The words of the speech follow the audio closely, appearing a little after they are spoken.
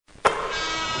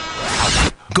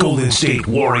Golden State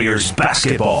Warriors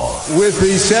basketball. With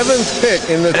the 7th pick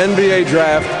in the NBA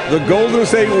draft, the Golden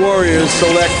State Warriors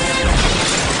select.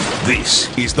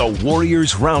 This is the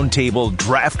Warriors Roundtable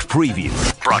Draft Preview,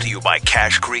 brought to you by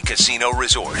Cache Creek Casino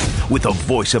Resort, with the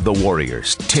voice of the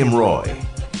Warriors, Tim Roye.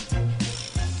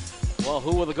 Well,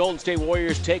 who will the Golden State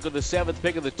Warriors take with the 7th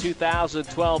pick of the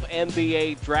 2012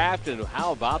 NBA Draft? And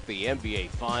how about the NBA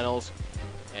Finals?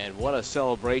 And what a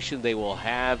celebration they will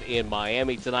have in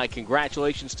Miami tonight.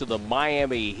 Congratulations to the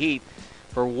Miami Heat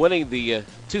for winning the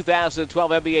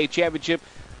 2012 NBA Championship.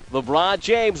 LeBron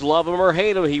James, love him or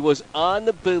hate him, he was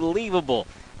unbelievable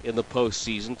in the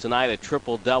postseason. Tonight, a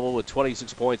triple-double with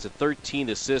 26 points, 13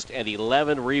 assists, and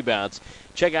 11 rebounds.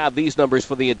 Check out these numbers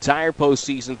for the entire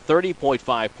postseason: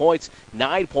 30.5 points,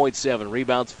 9.7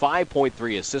 rebounds,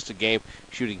 5.3 assists a game,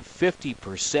 shooting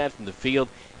 50% from the field.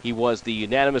 He was the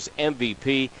unanimous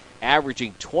MVP,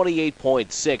 averaging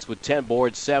 28.6 with 10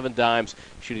 boards, 7 dimes,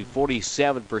 shooting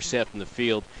 47% from the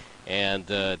field, and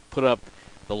put up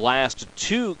the last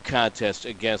two contests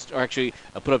against, or actually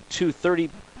put up two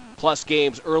 30-plus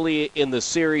games early in the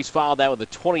series, followed that with a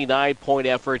 29-point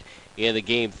effort in the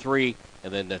Game 3,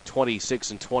 and then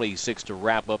 26 and 26 to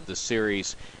wrap up the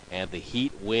series, and the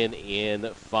Heat win in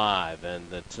 5. And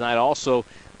tonight also,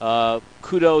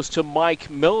 kudos to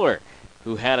Mike Miller,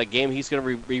 who had a game. He's going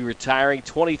to be retiring,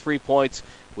 23 points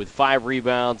with 5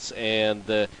 rebounds, and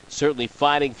certainly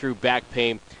fighting through back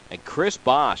pain. And Chris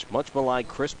Bosh, much maligned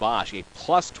Chris Bosh, a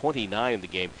plus 29 in the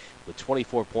game with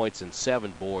 24 points and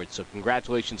 7 boards. So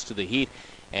congratulations to the Heat.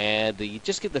 And you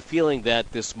just get the feeling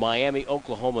that this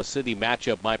Miami-Oklahoma City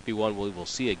matchup might be one we will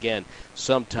see again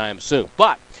sometime soon.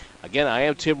 But, again, I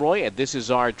am Tim Roye, and this is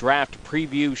our draft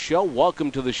preview show. Welcome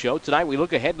to the show. Tonight we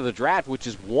look ahead to the draft, which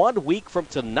is 1 week from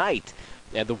tonight.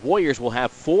 And the Warriors will have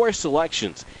 4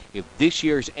 selections in this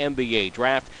year's NBA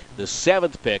draft. The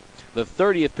 7th pick, the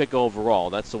 30th pick overall,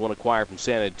 that's the one acquired from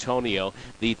San Antonio,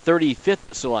 the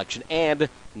 35th selection, and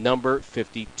number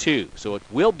 52. So it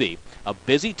will be a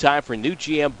busy time for new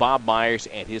GM Bob Myers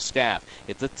and his staff.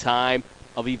 It's a time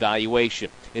of evaluation.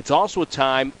 It's also a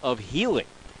time of healing.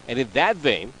 And in that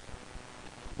vein,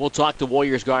 we'll talk to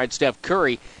Warriors guard Steph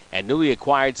Curry and newly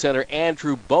acquired center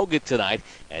Andrew Bogut tonight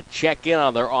and check in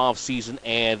on their offseason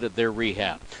and their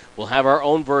rehab. We'll have our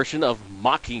own version of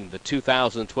mocking the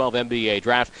 2012 NBA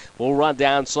Draft. We'll run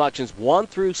down selections 1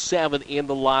 through 7 in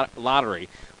the lottery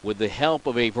with the help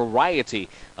of a variety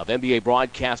of NBA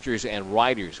broadcasters and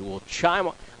writers who will chime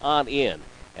on in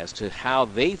as to how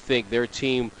they think their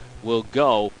team will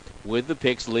go with the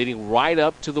picks leading right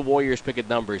up to the Warriors pick at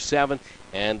number 7.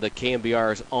 And the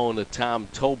KNBR's own Tom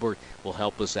Tolbert will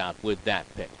help us out with that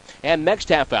pick. And next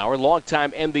half hour,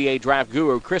 longtime NBA draft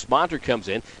guru Chris Monter comes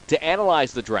in to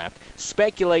analyze the draft,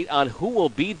 speculate on who will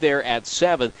be there at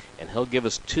 7, and he'll give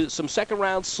us some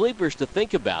second-round sleepers to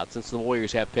think about since the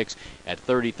Warriors have picks at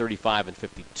 30, 35, and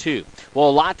 52. Well,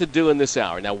 a lot to do in this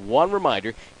hour. Now, one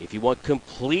reminder, if you want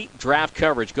complete draft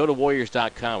coverage, go to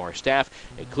Warriors.com. Our staff,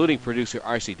 including producer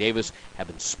R.C. Davis, have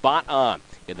been spot on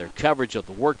in their coverage of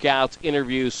the workouts,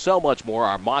 interviews, so much more.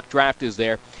 Our mock draft is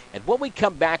there. And when we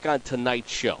come back on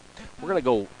tonight's show, we're going to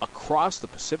go across the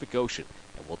Pacific Ocean,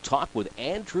 and we'll talk with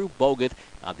Andrew Bogut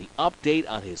on the update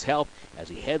on his health as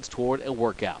he heads toward a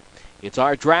workout. It's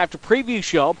our draft preview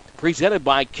show presented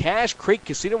by Cache Creek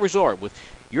Casino Resort with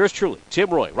yours truly, Tim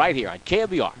Roye, right here on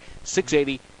KNBR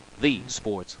 680, the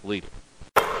sports leader.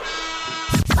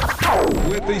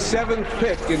 With the 7th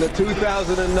pick in the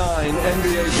 2009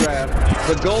 NBA Draft,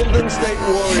 the Golden State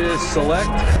Warriors select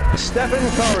Stephen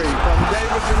Curry from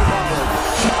Davidson College.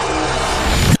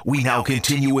 We now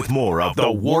continue with more of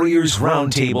the Warriors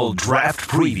Roundtable Draft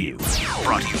Preview,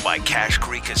 brought to you by Cache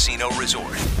Creek Casino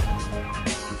Resort.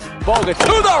 Bogut to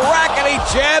the rack, and he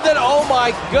jammed it. Oh,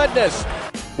 my goodness.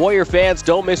 Warrior fans,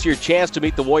 don't miss your chance to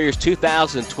meet the Warriors'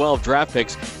 2012 draft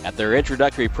picks at their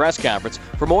introductory press conference.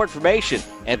 For more information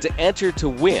and to enter to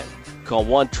win, call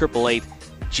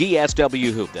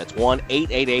 1-888-GSW-HOOP. That's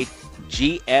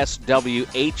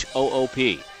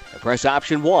 1-888-GSW-HOOP. And press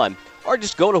option 1, or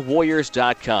just go to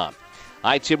Warriors.com.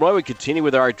 Hi, Tim Roye. We continue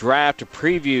with our draft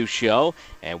preview show,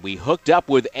 and we hooked up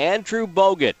with Andrew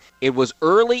Bogut. It was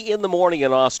early in the morning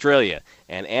in Australia,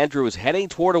 and Andrew is heading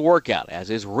toward a workout as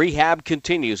his rehab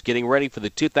continues, getting ready for the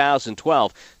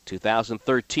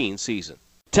 2012-2013 season.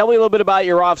 Tell me a little bit about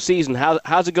your off season.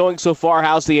 How's it going so far?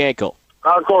 How's the ankle?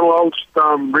 Going along, just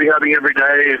rehabbing every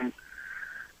day and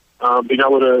being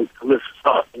able to lift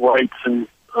weights and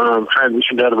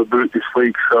transitioned out of a boot this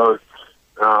week. So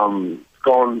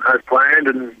going as planned,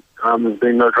 and there's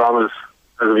been no dramas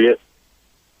as of yet.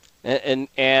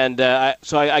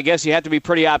 So I guess you have to be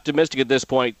pretty optimistic at this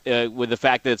point with the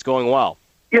fact that it's going well.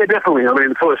 Yeah, definitely. I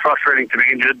mean, it's always frustrating to be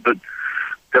injured, but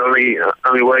the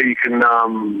only way you can,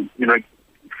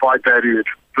 fight that is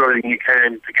do everything you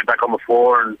can to get back on the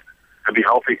floor and be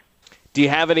healthy. Do you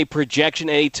have any projection,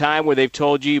 any time where they've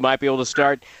told you might be able to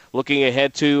start looking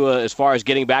ahead to as far as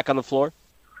getting back on the floor?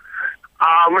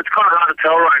 It's kind of hard to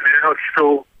tell right now. It's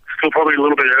still probably a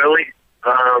little bit early.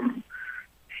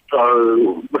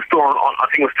 So I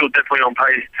think we're still definitely on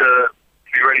pace to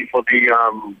be ready for the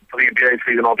NBA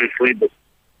season, obviously. But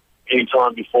any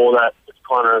time before that, it's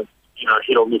kind of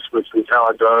hit or miss with how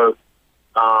I go.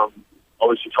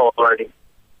 Obviously tolerating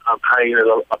pain as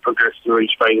I progress through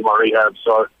each phase of my rehab.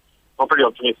 So I'm pretty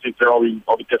optimistic that I'll be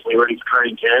definitely ready for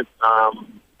training camp,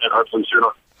 and hopefully sooner.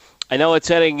 I know it's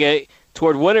heading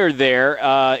toward winter there.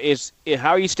 How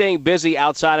are you staying busy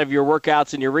outside of your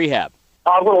workouts and your rehab?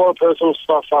 I've got a lot of personal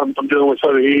stuff I'm dealing with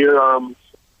over here. A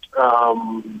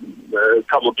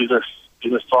couple of business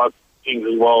type things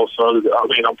as well. So I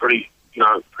mean, I'm pretty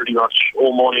much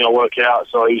all morning I work out.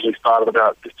 So I usually start at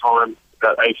about this time,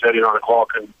 about 8:30, 9 o'clock,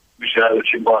 and usually out of the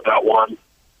gym by about 1.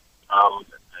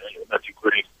 That's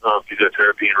including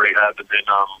physiotherapy and rehab, and then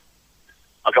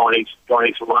I go and eat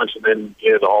some lunch, and then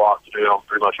the whole afternoon I'm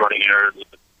pretty much running errands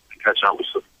and catching up with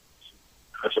some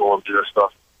personal and business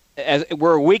stuff. As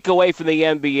we're a week away from the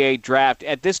NBA draft,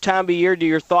 at this time of year, do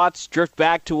your thoughts drift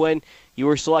back to when you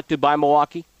were selected by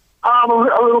Milwaukee? A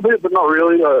little bit, but not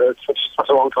really. It's such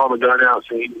a long time ago now. It's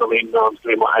going to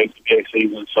be my 8th NBA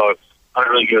season, so I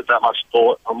don't really give it that much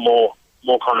thought. I'm more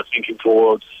kind of thinking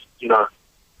towards,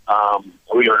 are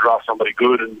we going to draft somebody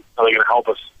good and are they going to help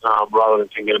us, rather than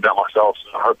thinking about myself.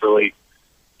 So hopefully,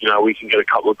 we can get a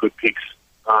couple of good picks,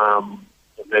 and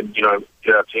then,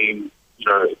 get our team,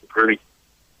 improving.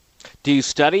 Do you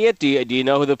study it? Do you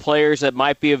know who the players that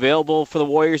might be available for the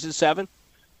Warriors at 7?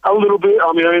 A little bit.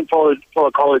 I mean, I didn't follow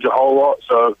college a whole lot,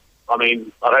 so, I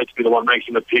mean, I'd hate to be the one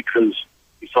making the pick because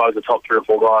besides the top 3 or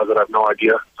 4 guys, I have no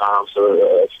idea.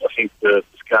 So I think the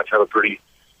scouts have a pretty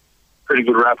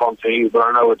good rap on teams, but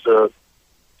I know it's a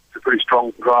pretty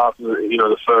strong draft.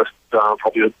 The first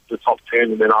probably the top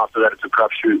 10, and then after that it's a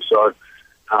crapshoot. So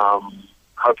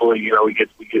hopefully, we get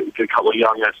a couple of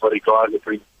young athletic guys that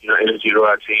bring energy to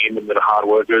our team and that are hard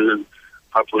workers, and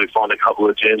hopefully find a couple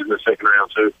of gems in the second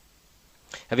round too.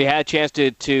 Have you had a chance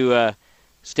to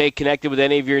stay connected with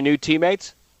any of your new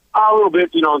teammates? A little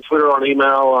bit, on Twitter, on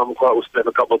email. I'm quite with Steph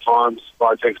a couple of times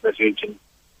by text message, and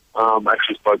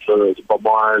actually spoke to Bob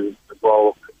Myers as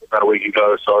well about a week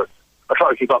ago. So I try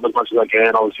to keep up as much as I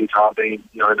can. Obviously, it's hard being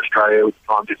in Australia with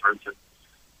the time difference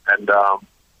and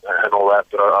all that,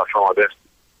 but I try my best.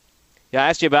 Yeah, I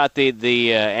asked you about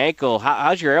the ankle.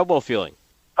 How's your elbow feeling?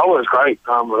 Oh, it's great.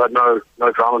 I've had no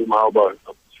dramas in my elbow.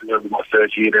 I'm in my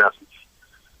 3rd year now,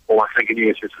 my 2nd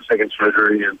year since the 2nd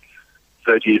surgery, and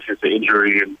 3rd year since the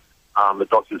injury. And the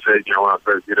doctor said, when I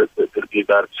first did it, that it'd be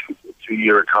about a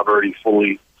 2-year recovery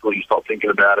fully you stop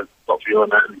thinking about it, stop feeling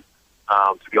that. And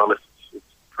to be honest, it's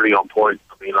pretty on point.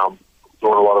 I mean, I'm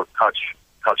doing a lot of touch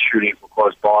shooting from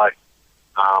close by.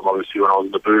 Obviously, when I was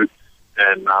in the boot,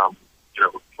 and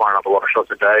firing up a lot of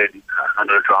shots a day, and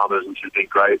no dramas, which has been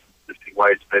great. Lifting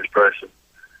weights, bench press,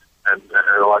 and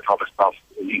all that type of stuff.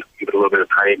 You give it a little bit of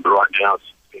pain, but right now it's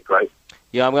been great.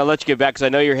 Yeah, I'm going to let you get back because I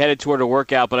know you're headed toward a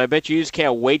workout, but I bet you just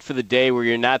can't wait for the day where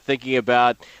you're not thinking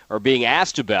about or being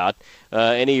asked about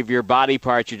any of your body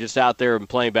parts. You're just out there and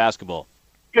playing basketball.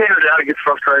 Yeah, no doubt it gets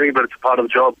frustrating, but it's a part of the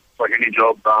job. It's like any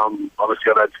job.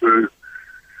 Obviously, I've had 2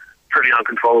 pretty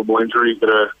uncontrollable injuries that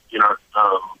are,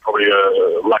 probably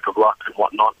a lack of luck and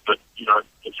whatnot, but,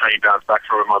 it's how you bounce back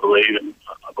from them, I believe, and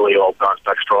I believe I'll bounce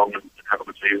back strong and have a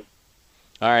good season.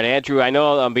 All right, Andrew, I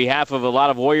know on behalf of a lot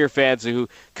of Warrior fans who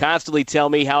constantly tell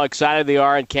me how excited they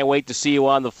are and can't wait to see you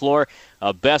on the floor,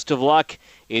 best of luck.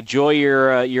 Enjoy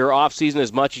your off-season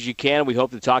as much as you can. We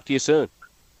hope to talk to you soon.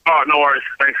 Oh, no worries.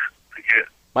 Thanks. Take care.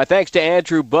 My thanks to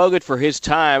Andrew Bogut for his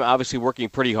time, obviously working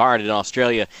pretty hard in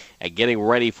Australia and getting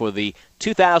ready for the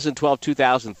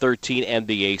 2012-2013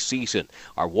 NBA season.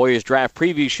 Our Warriors Draft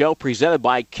Preview Show presented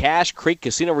by Cache Creek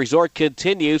Casino Resort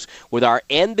continues with our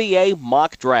NBA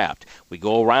Mock Draft. We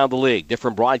go around the league,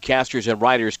 different broadcasters and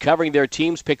writers covering their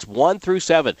teams picks 1 through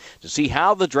 7 to see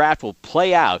how the draft will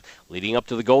play out leading up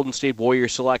to the Golden State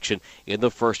Warriors selection in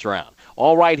the first round.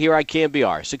 All right here on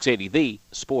KMBR 680, the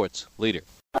sports leader.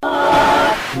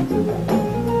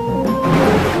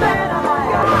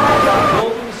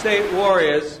 Golden State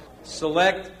Warriors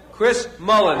select Chris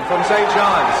Mullin from St.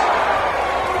 John's.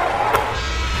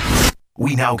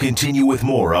 We now continue with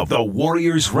more of the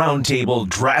Warriors Roundtable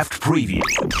Draft Preview.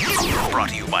 Brought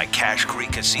to you by Cache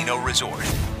Creek Casino Resort.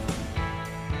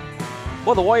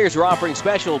 Well, the Warriors are offering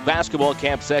special basketball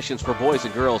camp sessions for boys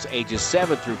and girls ages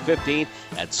 7 through 15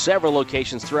 at several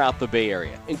locations throughout the Bay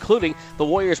Area, including the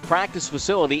Warriors practice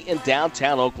facility in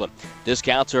downtown Oakland.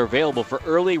 Discounts are available for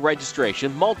early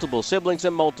registration, multiple siblings,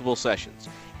 and multiple sessions.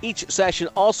 Each session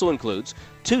also includes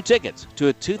 2 tickets to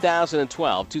a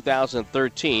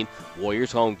 2012-2013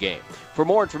 Warriors home game. For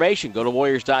more information, go to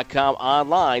Warriors.com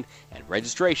online, and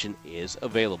registration is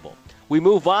available. We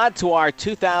move on to our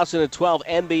 2012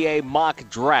 NBA mock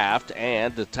draft,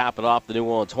 and to top it off, the New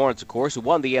Orleans Hornets, of course, who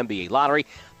won the NBA lottery.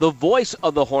 The voice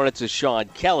of the Hornets is Sean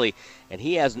Kelly, and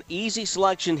he has an easy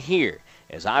selection here,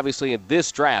 as obviously in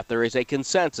this draft there is a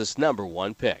consensus number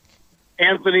 1 pick.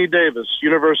 Anthony Davis,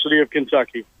 University of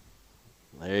Kentucky.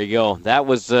 There you go. That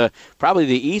was probably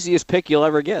the easiest pick you'll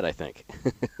ever get, I think.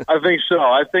 I think so.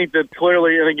 I think that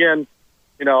clearly, and again,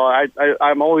 you know,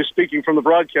 I'm always speaking from the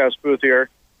broadcast booth here,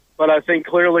 but I think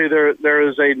clearly there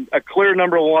is a clear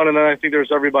number 1, and then I think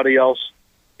there's everybody else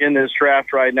in this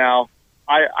draft right now.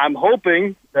 I'm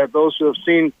hoping that those who have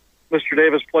seen Mr.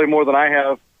 Davis play more than I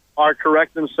have are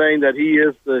correct in saying that he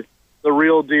is the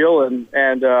real deal and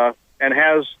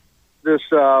has this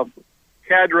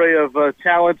cadre of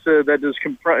talent that is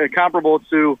comparable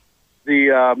to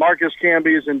the Marcus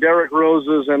Camby's and Derrick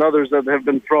Rose's and others that have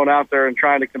been thrown out there and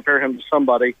trying to compare him to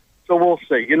somebody. So we'll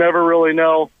see. You never really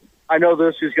know. I know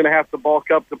he's going to have to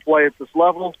bulk up to play at this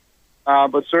level,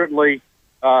 but certainly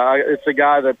it's a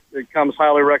guy that comes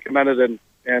highly recommended,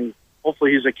 and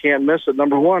hopefully he's a can't miss at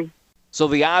number 1. So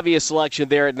the obvious selection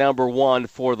there at number 1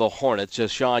 for the Hornets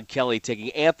is Sean Kelly taking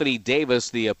Anthony Davis,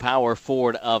 the power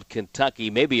forward of Kentucky,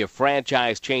 maybe a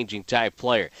franchise-changing type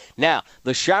player. Now,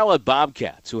 the Charlotte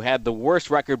Bobcats, who had the worst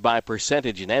record by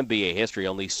percentage in NBA history,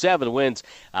 only 7 wins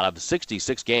out of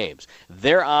 66 games,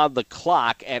 they're on the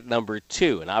clock at number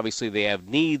 2, and obviously they have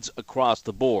needs across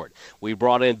the board. We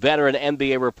brought in veteran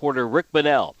NBA reporter Rick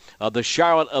Bonnell of the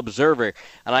Charlotte Observer,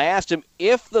 and I asked him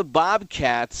if the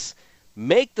Bobcats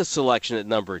make the selection at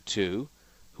number 2,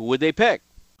 who would they pick?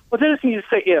 Well, it's interesting you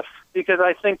say if, because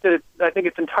I think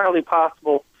it's entirely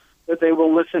possible that they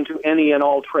will listen to any and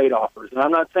all trade offers. And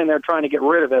I'm not saying they're trying to get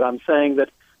rid of it. I'm saying that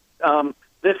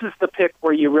this is the pick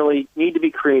where you really need to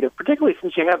be creative, particularly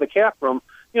since you have the cap room,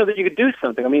 that you could do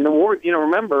something. I mean,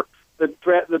 remember the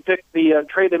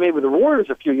trade they made with the Warriors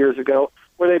a few years ago,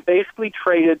 where they basically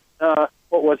traded, the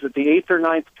 8th or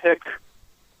 9th pick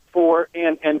for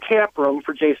and cap room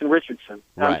for Jason Richardson.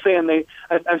 Right. I'm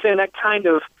saying that kind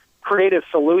of creative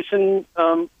solution,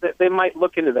 that they might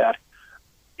look into that.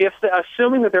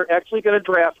 Assuming that they're actually going to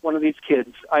draft one of these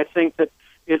kids, I think that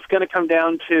it's going to come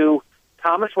down to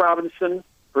Thomas Robinson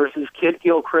versus Kid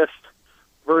Gilchrist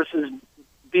versus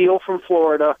Beal from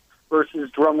Florida versus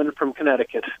Drummond from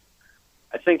Connecticut.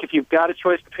 I think if you've got a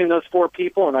choice between those 4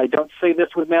 people, and I don't say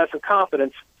this with massive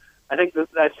confidence,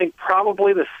 I think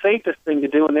probably the safest thing to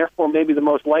do, and therefore maybe the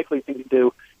most likely thing to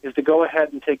do, is to go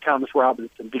ahead and take Thomas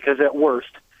Robinson, because at worst,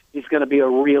 he's going to be a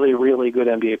really, really good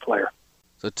NBA player.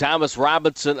 So Thomas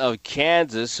Robinson of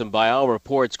Kansas, and by all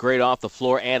reports, great off the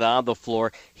floor and on the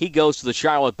floor. He goes to the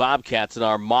Charlotte Bobcats in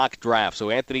our mock draft.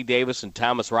 So Anthony Davis and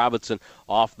Thomas Robinson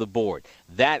off the board.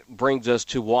 That brings us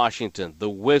to Washington. The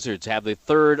Wizards have the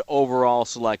 3rd overall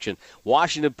selection.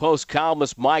 Washington Post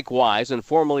columnist Mike Wise, and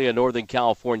formerly a Northern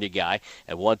California guy,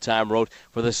 at one time wrote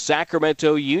for the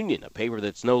Sacramento Union, a paper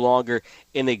that's no longer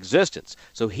in existence.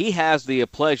 So he has the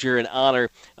pleasure and honor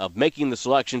of making the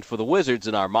selection for the Wizards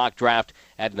in our mock draft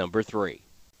at number 3.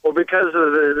 Well, because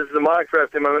of this is the mock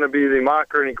draft team, I'm going to be the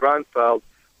mock Ernie Grunfeld.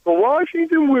 The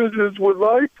Washington Wizards would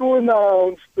like to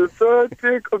announce the 3rd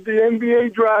pick of the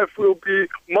NBA draft will be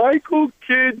Michael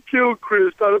Kidd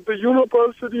Gilchrist out of the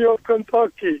University of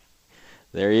Kentucky.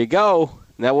 There you go.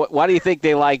 Now, why do you think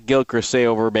they like Gilchrist, say,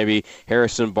 over maybe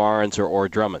Harrison Barnes or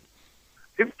Drummond?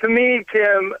 To me,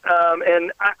 Tim,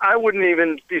 and I wouldn't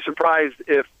even be surprised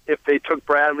if they took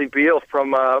Bradley Beal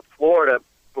from Florida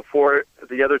before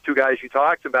the other 2 guys you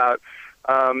talked about,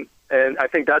 and I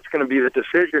think that's going to be the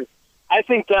decision. I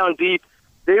think down deep,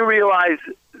 they realize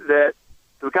that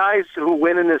the guys who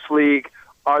win in this league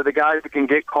are the guys that can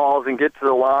get calls and get to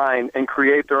the line and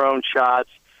create their own shots.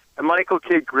 And Michael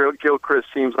Kidd Gilchrist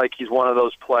seems like he's one of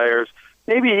those players.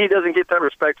 Maybe he doesn't get that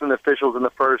respect from the officials in the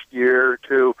first year or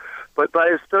 2, but by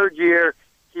his 3rd year,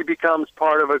 he becomes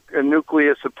part of a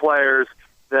nucleus of players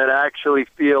that actually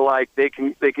feel like they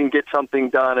can get something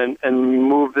done and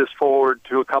move this forward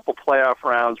to a couple playoff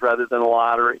rounds rather than a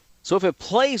lottery. So if it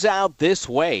plays out this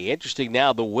way, interesting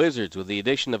now, the Wizards, with the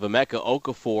addition of Emeka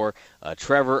Okafor,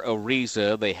 Trevor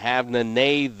Ariza, they have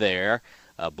Nene there.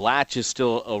 Blatch is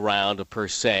still around, per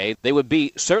se. They would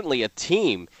be certainly a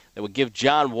team that would give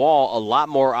John Wall a lot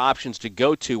more options to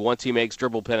go to once he makes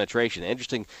dribble penetration.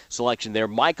 Interesting selection there.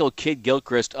 Michael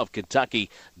Kidd-Gilchrist of Kentucky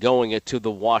going to the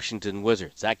Washington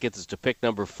Wizards. That gets us to pick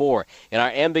number 4 in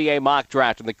our NBA mock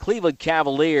draft. And the Cleveland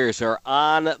Cavaliers are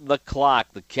on the clock.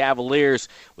 The Cavaliers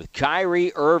with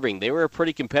Kyrie Irving. They were a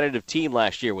pretty competitive team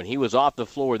last year. When he was off the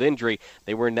floor with injury,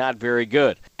 they were not very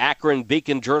good. Akron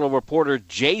Beacon Journal reporter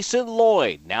Jason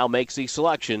Lloyd now makes the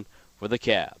selection for the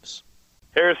Cavs.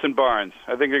 Harrison Barnes.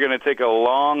 I think they're going to take a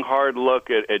long, hard look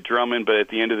at Drummond, but at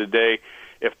the end of the day,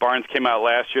 if Barnes came out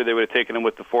last year, they would have taken him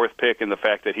with the 4th pick, and the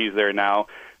fact that he's there now,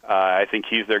 I think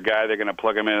he's their guy. They're going to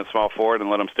plug him in at small forward and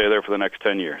let him stay there for the next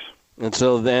 10 years. And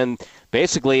so then,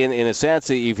 basically, in a sense,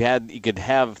 you could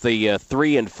have the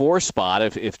 3 and 4 spot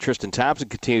if Tristan Thompson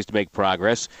continues to make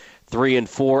progress. 3 and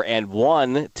 4 and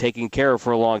 1 taken care of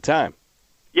for a long time.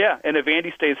 Yeah, and if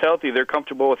Andy stays healthy, they're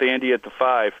comfortable with Andy at the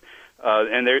 5.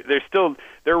 And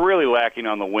they're really lacking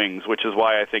on the wings, which is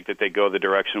why I think that they go the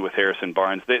direction with Harrison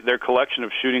Barnes. Their collection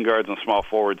of shooting guards and small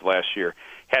forwards last year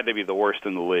had to be the worst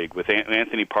in the league, with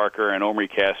Anthony Parker and Omri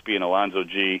Caspi and Alonzo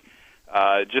G.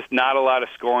 Just not a lot of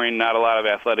scoring, not a lot of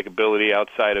athletic ability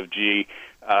outside of G.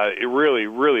 Really,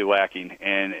 really lacking,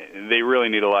 and they really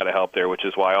need a lot of help there, which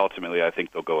is why ultimately I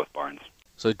think they'll go with Barnes.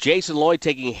 So Jason Lloyd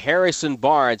taking Harrison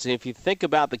Barnes. And if you think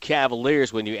about the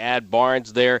Cavaliers, when you add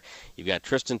Barnes there, you've got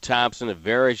Tristan Thompson, if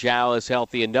Varejao is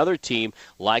healthy, another team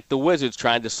like the Wizards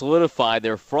trying to solidify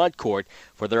their front court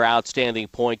for their outstanding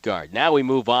point guard. Now we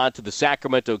move on to the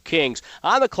Sacramento Kings.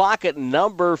 On the clock at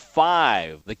number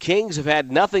 5. The Kings have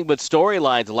had nothing but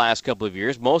storylines the last couple of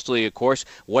years, mostly, of course,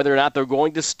 whether or not they're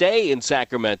going to stay in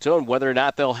Sacramento and whether or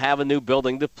not they'll have a new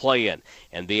building to play in.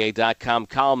 NBA.com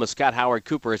columnist Scott Howard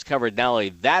Cooper has covered not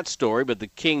only that story, but the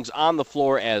Kings on the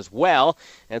floor as well.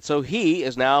 And so he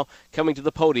is now coming to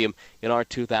the podium in our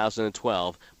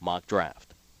 2012 mock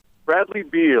draft. Bradley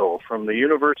Beal from the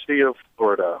University of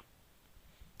Florida.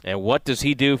 And what does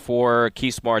he do for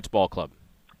Keith Smart's ball club?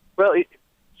 Well,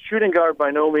 shooting guard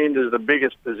by no means is the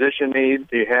biggest position need.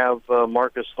 They have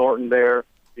Marcus Thornton there.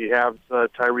 They have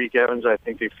Tyreke Evans. I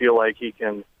think they feel like he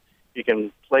can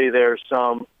play there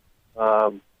some.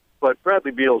 But Bradley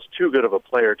Beal's too good of a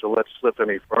player to let slip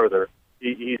any further.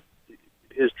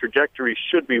 His trajectory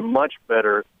should be much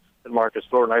better than Marcus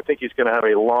Thornton. I think he's going to have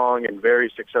a long and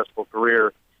very successful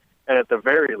career. And at the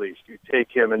very least, you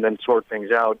take him and then sort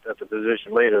things out at the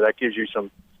position later. That gives you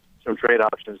some trade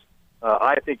options.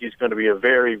 I think he's going to be a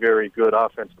very, very good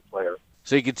offensive player.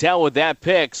 So you can tell with that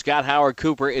pick, Scott Howard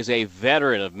Cooper is a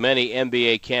veteran of many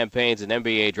NBA campaigns and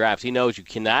NBA drafts. He knows you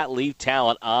cannot leave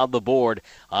talent on the board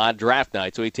on draft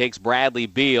night. So he takes Bradley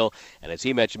Beal, and as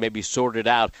he mentioned, maybe sorted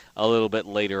out a little bit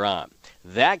later on.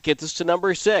 That gets us to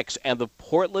number 6, and the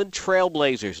Portland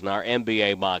Trailblazers in our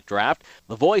NBA mock draft.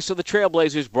 The voice of the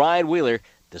Trailblazers, Brian Wheeler,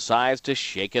 decides to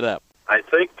shake it up. I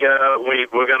think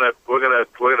we're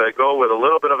gonna go with a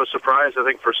little bit of a surprise. I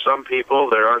think for some people,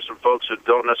 there are some folks who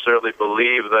don't necessarily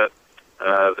believe that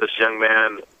this young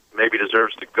man maybe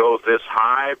deserves to go this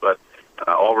high, but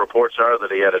all reports are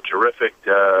that he had a terrific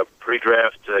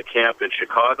pre-draft camp in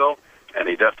Chicago, and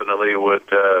he definitely would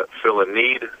fill a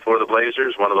need for the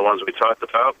Blazers, one of the ones we talked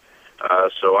about.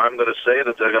 So I'm going to say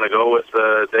that they're going to go with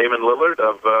Damian Lillard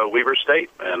of Weber State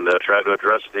and try to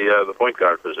address the point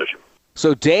guard position.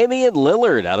 So Damian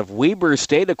Lillard out of Weber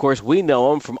State, of course, we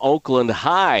know him from Oakland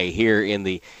High here in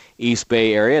the East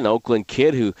Bay area, an Oakland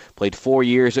kid who played 4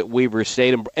 years at Weber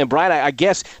State. And Brian, I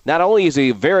guess not only is he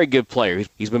a very good player,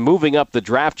 he's been moving up the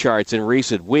draft charts in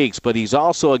recent weeks, but he's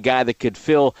also a guy that could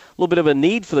fill a little bit of a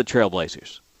need for the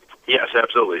Trailblazers. Yes,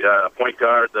 absolutely. A point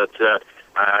guard that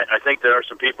I think there are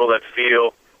some people that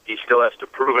feel he still has to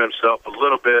prove himself a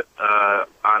little bit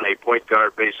on a point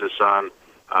guard basis on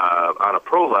a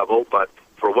pro level, but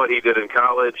for what he did in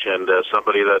college and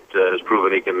somebody that has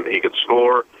proven he can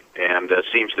score and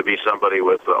seems to be somebody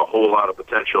with a whole lot of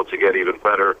potential to get even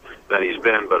better than he's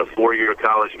been, but a 4-year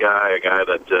college guy, a guy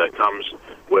that comes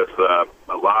with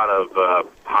a lot of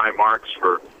high marks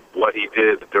for what he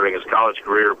did during his college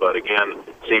career, but again,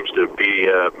 seems to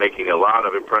be making a lot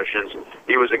of impressions.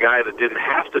 He was a guy that didn't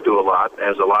have to do a lot,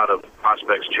 as a lot of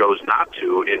prospects chose not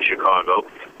to in Chicago,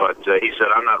 but he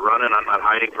said, I'm not running, I'm not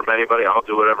hiding from anybody, I'll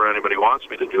do whatever anybody wants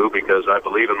me to do because I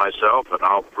believe in myself and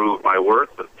I'll prove my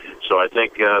worth. And so I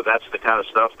think that's the kind of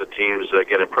stuff that teams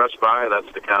get impressed by.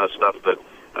 That's the kind of stuff that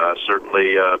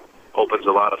certainly opens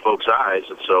a lot of folks' eyes.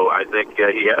 And so I think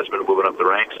he has been moving up the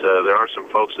ranks. There are some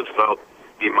folks that felt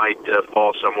he might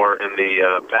fall somewhere in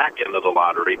the back end of the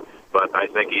lottery, but I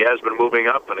think he has been moving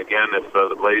up. And again, if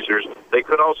the Blazers, they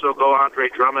could also go Andre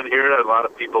Drummond here. A lot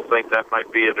of people think that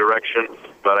might be a direction,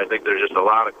 but I think there's just a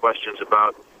lot of questions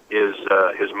about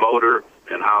his motor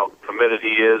and how committed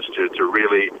he is to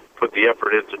really put the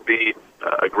effort in to be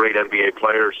a great NBA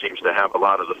player. Seems to have a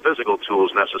lot of the physical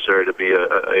tools necessary to be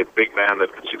a big man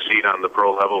that could succeed on the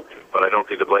pro level, but I don't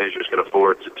think the Blazers can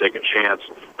afford to take a chance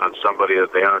on somebody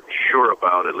that they aren't sure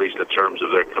about, at least in terms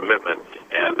of their commitment.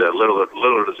 And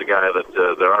Lillard is a guy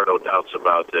that there are no doubts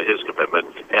about his commitment,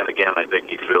 and again, I think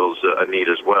he feels a need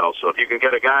as well. So if you can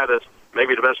get a guy that's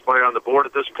maybe the best player on the board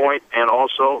at this point and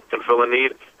also can fill a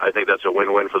need, I think that's a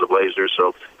win-win for the Blazers.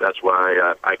 So that's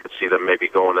why I could see them maybe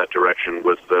going that direction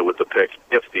with the pick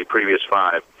if the previous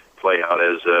 5 play out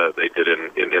as they did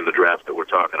in the draft that we're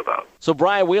talking about. So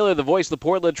Brian Wheeler, the voice of the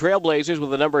Portland Trailblazers,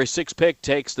 with the number 6 pick,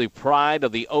 takes the pride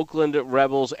of the Oakland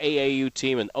Rebels AAU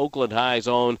team and Oakland High's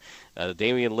own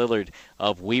Damian Lillard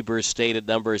of Weber State at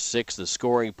number 6, the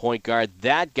scoring point guard.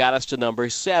 That got us to number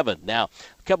 7. Now,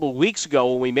 a couple of weeks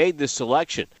ago when we made this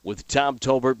selection with Tom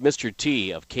Tolbert, Mr.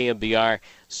 T of KMBR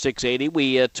 680,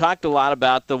 we talked a lot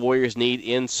about the Warriors' need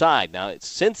inside. Now,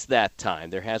 since that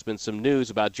time, there has been some news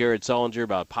about Jared Sullinger,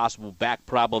 about a possible back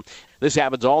problem. This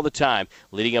happens all the time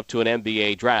leading up to an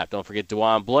NBA draft. Don't forget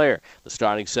DeJuan Blair, the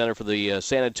starting center for the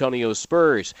San Antonio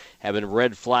Spurs, have been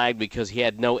red flagged because he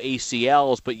had no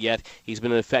ACLs, but yet he's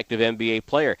been an effective NBA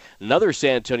player. Another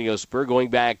San Antonio Spur going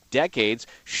back decades,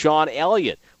 Sean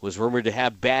Elliott, was rumored to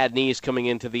have bad knees coming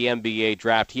into the NBA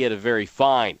draft. He had a very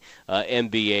fine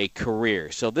NBA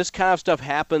career. So this kind of stuff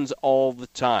happens all the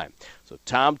time. So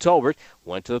Tom Tolbert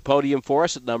went to the podium for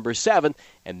us at number 7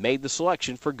 and made the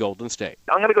selection for Golden State.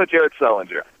 I'm going to go Jared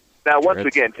Sullinger. Now, once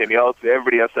again, Tim,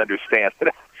 everybody has to understand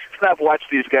that I've watched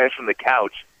these guys from the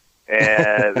couch,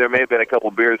 and there may have been a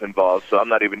couple beers involved, so I'm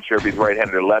not even sure if he's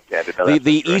right-handed or left-handed. No, I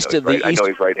know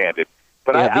he's right-handed.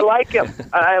 But I like him.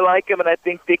 I like him, and I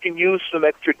think they can use some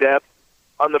extra depth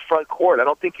on the front court. I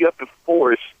don't think you have to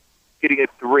force getting a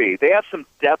 3. They have some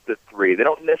depth at 3. They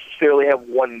don't necessarily have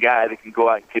one guy that can go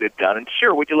out and get it done. And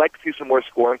sure, would you like to see some more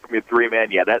scoring from your 3-man?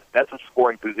 Yeah, that's a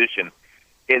scoring position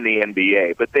in the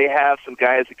NBA. But they have some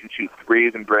guys that can shoot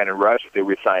threes, and Brandon Rush, if they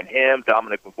resign him.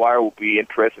 Dominic McGuire will be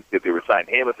interested if they resign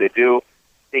him. If they do,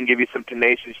 they can give you some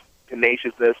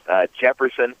tenaciousness.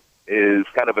 Jefferson is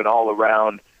kind of an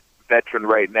all-around veteran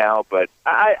right now, but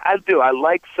I do. I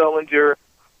like Sullinger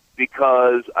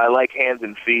because I like hands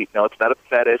and feet. No, it's not a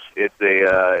fetish.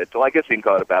 I guess you can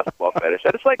call it a basketball fetish.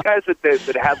 I just like guys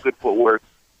that have good footwork,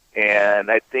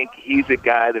 and I think he's a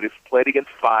guy that has played against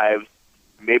 5s.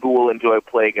 Maybe we'll enjoy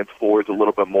playing against 4s a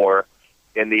little bit more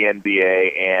in the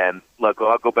NBA. And look,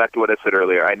 I'll go back to what I said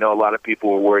earlier. I know a lot of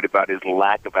people were worried about his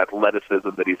lack of athleticism,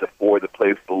 that he's a 4 that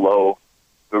plays below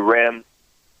the rim.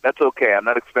 That's okay. I'm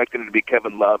not expecting him to be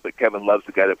Kevin Love, but Kevin Love's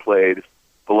the guy that played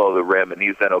below the rim, and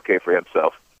he's done okay for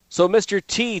himself. So Mr.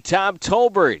 T, Tom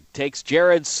Tolbert, takes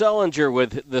Jared Sullinger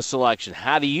with the selection.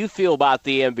 How do you feel about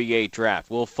the NBA draft?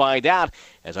 We'll find out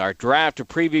as our draft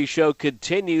preview show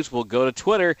continues. We'll go to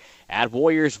Twitter at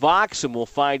WarriorsVox, and we'll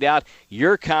find out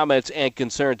your comments and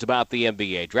concerns about the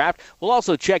NBA draft. We'll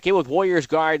also check in with Warriors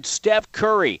guard Steph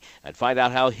Curry and find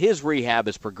out how his rehab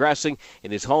is progressing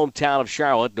in his hometown of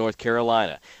Charlotte, North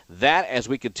Carolina. That as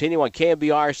we continue on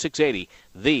KMBR 680,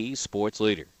 the sports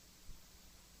leader.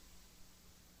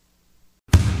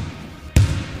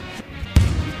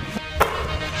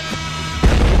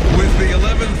 The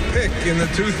 11th pick in the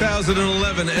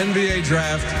 2011 NBA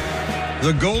Draft,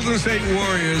 the Golden State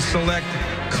Warriors select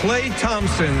Klay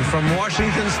Thompson from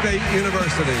Washington State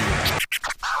University.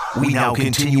 We now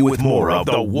continue with more of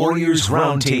the Warriors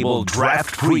Roundtable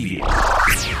Draft Preview.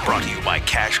 Brought to you by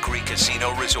Cache Creek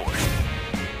Casino Resort.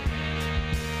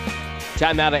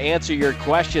 Time now to answer your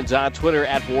questions on Twitter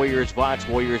at WarriorsVox,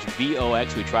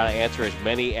 WarriorsVox. We try to answer as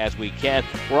many as we can.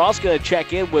 We're also going to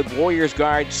check in with Warriors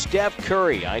guard Steph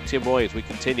Curry. I'm Tim Roye as we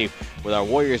continue with our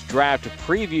Warriors Draft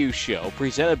Preview Show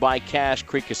presented by Cache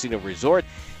Creek Casino Resort.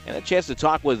 And a chance to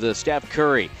talk with Steph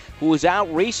Curry, who was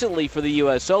out recently for the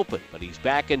U.S. Open, but he's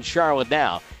back in Charlotte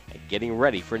now and getting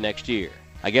ready for next year.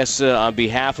 I guess on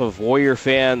behalf of Warrior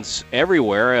fans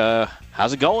everywhere,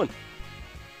 how's it going?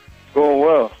 It's going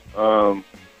well.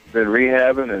 Been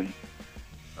rehabbing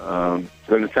and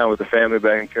spending time with the family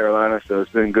back in Carolina, so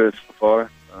it's been good so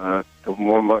far. A couple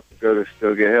more months to go to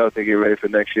still get healthy, get ready for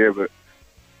next year, but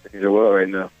things are well right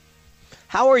now.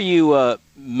 How are you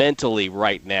mentally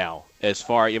right now?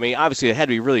 Obviously it had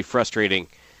to be really frustrating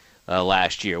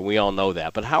last year. We all know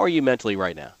that. But how are you mentally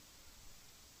right now?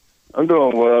 I'm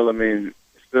doing well.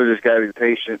 Still just got to be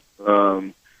patient.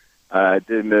 I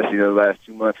did miss, the last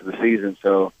 2 months of the season,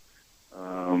 so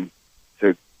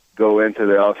to go into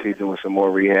the off season with some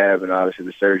more rehab and obviously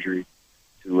the surgery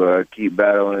to keep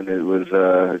battling,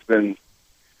 it's been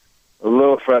a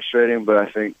little frustrating, but I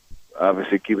think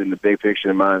obviously keeping the big picture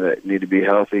in mind that need to be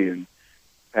healthy and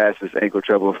past this ankle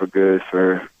trouble for good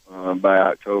by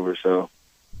October. So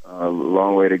a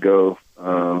long way to go,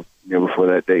 before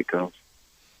that date comes.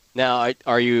 Now,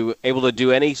 are you able to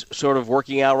do any sort of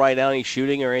working out right now, any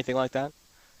shooting or anything like that?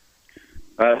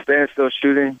 Staying still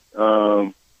shooting,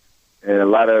 and a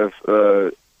lot of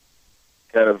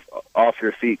kind of off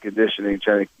your feet conditioning,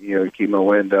 trying to keep my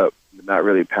wind up, but not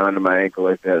really pounding my ankle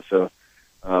like that. So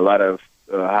a lot of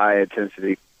high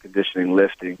intensity conditioning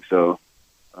lifting. So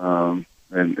and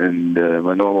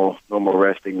my normal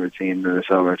resting routine in the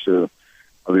summer. So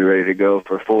I'll be ready to go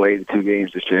for full 82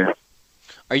 games this year.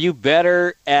 Are you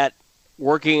better at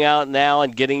working out now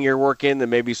and getting your work in than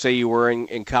maybe say you were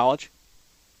in college?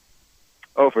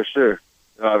 Oh, for sure.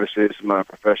 Obviously, it's my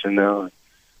profession now.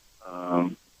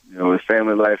 With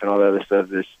family life and all that other stuff,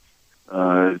 this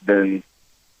has been,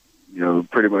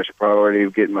 pretty much a priority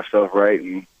of getting myself right.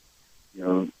 And,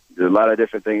 there's a lot of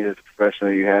different things as a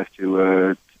professional you have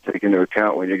to take into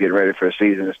account when you're getting ready for a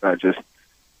season. It's not just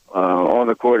on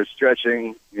the court, it's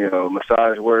stretching,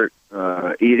 massage work,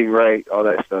 eating right, all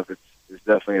that stuff. It's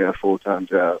definitely a full-time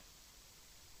job.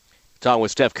 Talking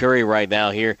with Steph Curry right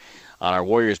now here on our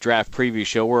Warriors Draft Preview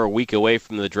Show. We're a week away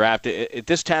from the draft. At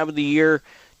this time of the year,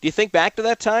 do you think back to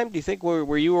that time? Do you think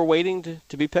where you were waiting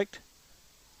to be picked?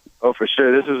 Oh, for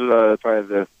sure. This is probably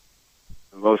the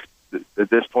most, at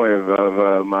this point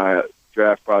of my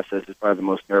draft process, is probably the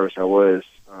most nervous I was.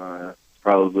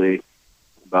 Probably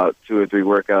about 2 or 3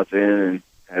 workouts in and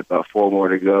had about 4 more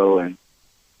to go. And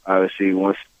obviously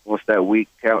once that week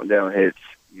countdown hits,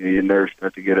 your nerves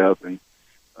start to get up and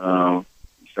you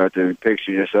start to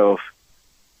picture yourself.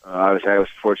 Obviously I was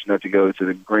fortunate enough to go to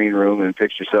the green room and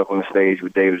picture yourself on the stage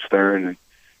with David Stern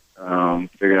and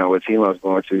figuring out what team I was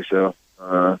going to. So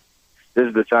this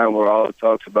is the time where all the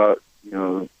talks about,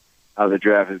 how the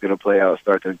draft is going to play out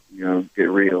start to, get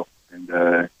real. And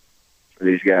for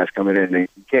these guys coming in, you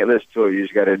can't listen to it. You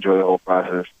just got to enjoy the whole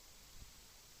process.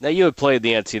 Now, you had played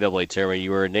the NCAA tournament. You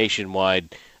were a nationwide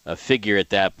figure at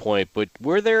that point. But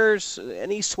were there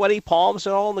any sweaty palms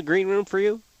at all in the green room for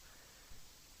you?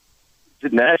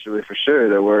 Naturally, for sure,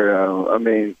 there were.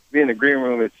 Being in the green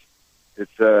room,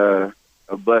 it's a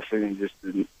blessing just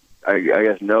to, I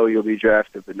guess, know you'll be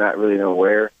drafted, but not really know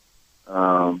where.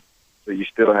 So you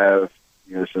still have,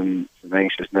 some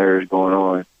anxious nerves going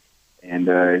on. And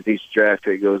as each draft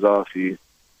pick goes off, it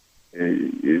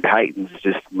heightens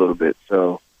just a little bit.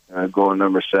 So going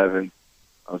number 7,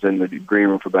 I was in the green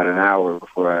room for about an hour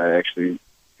before I actually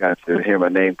got to hear my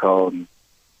name called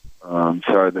and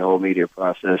started the whole media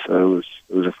process. So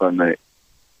it was a fun night.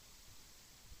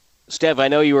 Steph, I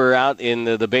know you were out in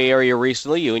the Bay Area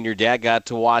recently. You and your dad got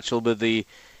to watch a little bit of the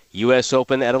U.S.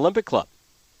 Open at Olympic Club.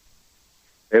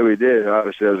 Yeah, we did.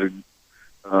 Obviously, it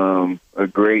was a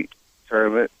great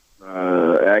tournament.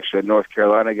 Actually, a North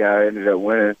Carolina guy ended up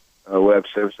winning, Webb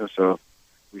Simpson. So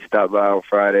we stopped by on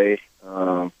Friday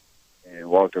and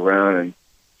walked around and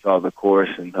saw the course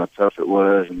and how tough it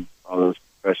was, and all those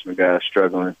professional guys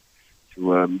struggling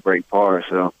to break par.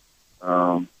 So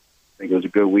I think it was a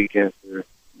good weekend for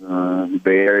the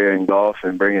Bay Area in golf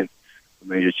and bringing the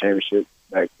major championship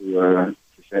back to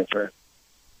San Fran.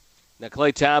 Now,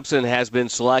 Klay Thompson has been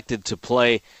selected to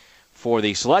play for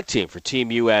the select team for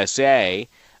Team USA.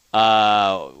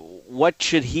 What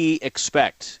should he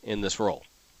expect in this role?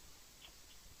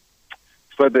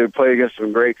 Expect to play against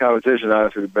some great competition.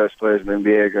 Obviously, the best players in the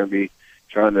NBA are going to be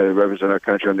trying to represent our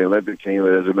country on the Olympic team.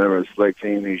 But as a member of the select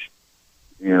team,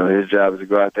 his job is to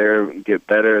go out there and get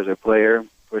better as a player,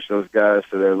 push those guys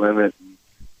to their limit.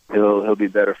 He'll be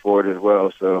better for it as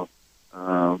well. So it's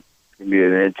going to be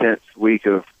an intense week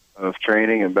of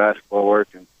training and basketball work,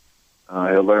 and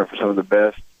he'll learn from some of the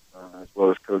best, as well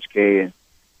as Coach K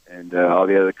and all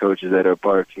the other coaches that are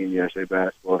part of Team USA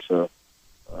basketball. So,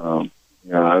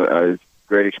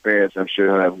 great experience. I'm sure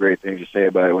he'll have great things to say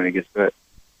about it when he gets back.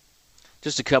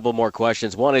 Just a couple more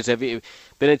questions. One is, have you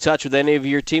been in touch with any of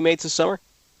your teammates this summer?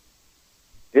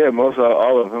 Yeah,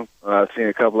 all of them. I've seen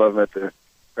a couple of them at the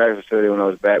practice facility when I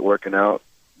was back working out,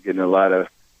 getting a lot of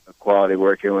quality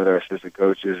work in with our assistant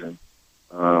coaches. And,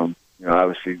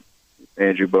 obviously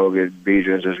Andrew Bogut,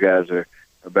 Beedrins, those guys are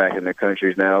back in their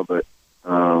countries now. But,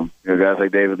 guys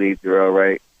like David Lee, Darrell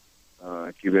Wright,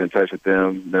 keeping in touch with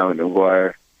them, Mel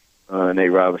McGuire,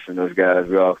 Nate Robinson, those guys,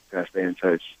 we all kind of stay in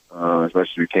touch as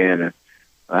much as we can. And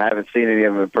I haven't seen any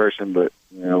of them in person, but,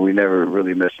 we never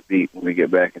really miss a beat when we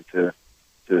get back into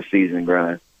the season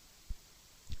grind.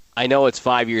 I know it's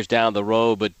 5 years down the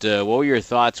road, but what were your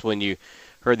thoughts when you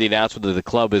heard the announcement that the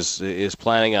club is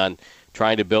planning on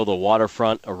trying to build a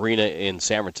waterfront arena in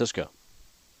San Francisco?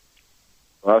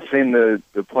 Well, I've seen the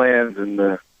plans and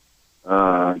the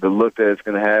look that it's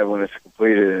going to have when it's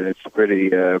completed, and it's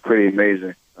pretty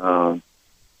amazing to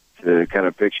kind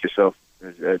of picture yourself.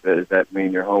 Does that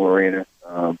mean your home arena?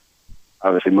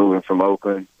 Obviously, moving from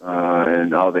Oakland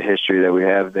and all the history that we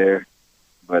have there,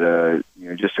 but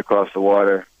just across the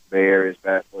water, Bay Area's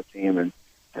basketball team, and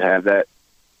to have that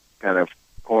kind of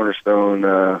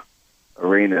cornerstone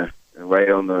arena right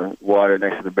on the water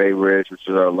next to the Bay Bridge, which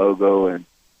is our logo, and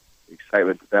the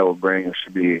excitement that will bring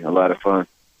should be a lot of fun.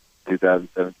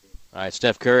 2017. All right,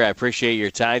 Steph Curry, I appreciate your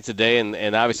time today,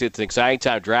 and obviously it's an exciting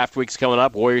time. Draft week's coming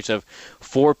up. Warriors have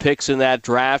 4 picks in that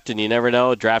draft, and you never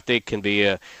know. Draft day can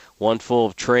be one full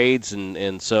of trades,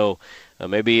 and so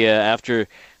maybe after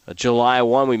July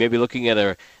 1, we may be looking at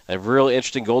a real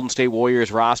interesting Golden State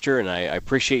Warriors roster, and I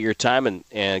appreciate your time,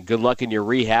 and good luck in your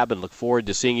rehab, and look forward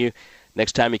to seeing you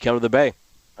next time you come to the Bay.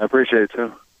 I appreciate it,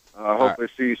 too. Hopefully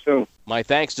see you soon. My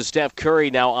thanks to Steph Curry.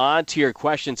 Now on to your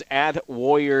questions at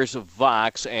Warriors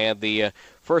Vox. And the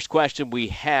first question we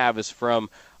have is from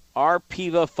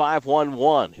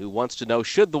RPiva511, who wants to know,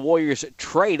 should the Warriors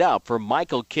trade up for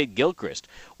Michael Kidd-Gilchrist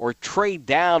or trade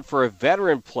down for a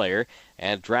veteran player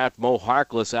and draft Mo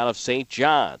Harkless out of St.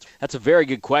 John's? That's a very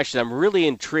good question. I'm really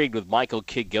intrigued with Michael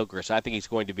Kidd-Gilchrist. I think he's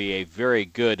going to be a very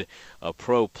good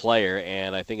pro player,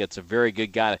 and I think it's a very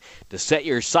good guy to set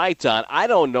your sights on. I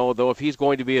don't know, though, if he's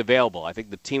going to be available. I think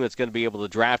the team that's going to be able to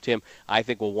draft him, I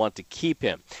think, will want to keep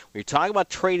him. When you're talking about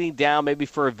trading down maybe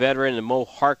for a veteran and Mo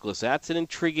Harkless, that's an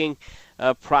intriguing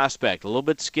prospect. A little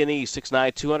bit skinny, he's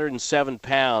 6'9", 207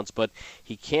 pounds, but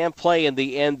he can play in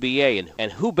the NBA.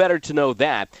 And who better to know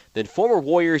that than former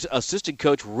Warriors assistant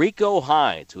coach Rico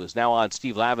Hines, who is now on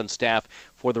Steve Lavin's staff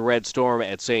for the Red Storm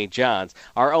at St. John's.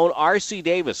 Our own R.C.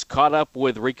 Davis caught up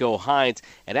with Rico Hines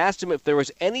and asked him if there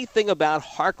was anything about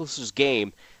Harkless's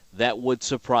game that would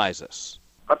surprise us.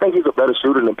 I think he's a better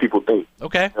shooter than people think.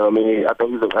 Okay. I mean, I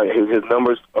think his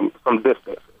numbers from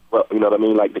distance. Well, you know what I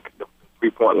mean, like the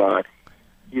 3-point line.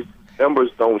 His numbers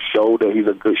don't show that he's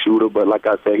a good shooter, but like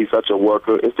I said, he's such a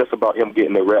worker. It's just about him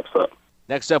getting the reps up.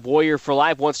 Next up, Warrior for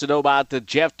Life wants to know about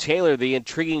Jeff Taylor, the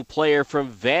intriguing player from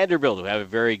Vanderbilt, who had a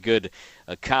very good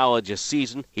college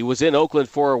season. He was in Oakland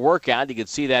for a workout. You can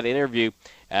see that interview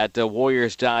at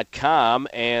Warriors.com.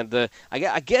 And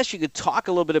I guess you could talk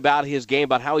a little bit about his game,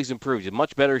 about how he's improved. He's a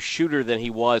much better shooter than he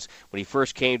was when he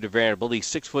first came to Vanderbilt. He's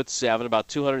 6'7", about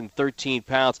 213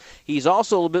 pounds. He's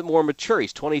also a little bit more mature.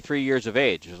 He's 23 years of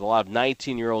age. There's a lot of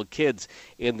 19-year-old kids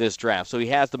in this draft. So he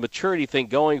has the maturity thing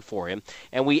going for him.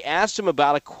 And we asked him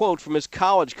about a quote from his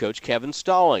college coach, Kevin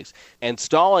Stallings. And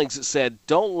Stallings said,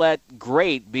 "Don't let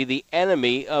great be the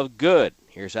enemy of good."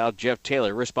 Here's how Jeff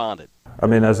Taylor responded. I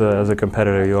mean, as a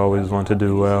competitor, you always want to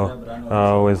do well. I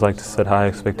always like to set high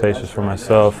expectations for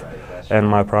myself. And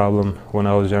my problem when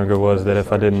I was younger was that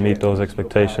if I didn't meet those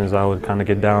expectations, I would kind of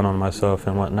get down on myself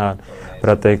and whatnot. But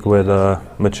I think with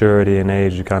maturity and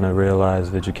age, you kind of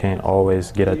realize that you can't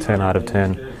always get a 10 out of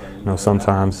 10. You know,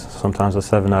 sometimes a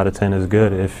 7 out of 10 is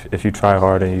good if you try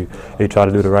hard and you try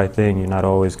to do the right thing. You're not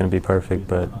always going to be perfect,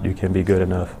 but you can be good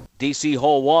enough. DC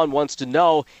Hole 1 wants to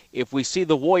know if we see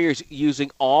the Warriors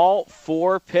using all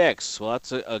 4 picks. Well,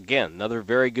 that's, again, another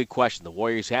very good question. The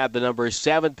Warriors have the number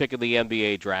 7 pick of the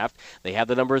NBA draft. They have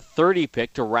the number 30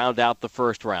 pick to round out the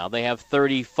first round. They have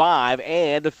 35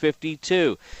 and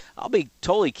 52. I'll be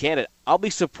totally candid. I'll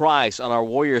be surprised on our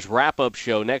Warriors wrap-up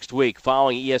show next week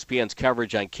following ESPN's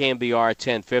coverage on KMBR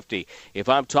 1050. If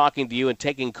I'm talking to you and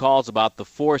taking calls about the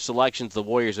 4 selections the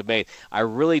Warriors have made, I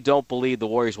really don't believe the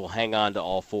Warriors will hang on to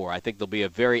all 4. I think they'll be a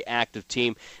very active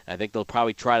team. I think they'll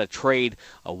probably try to trade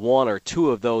 1 or 2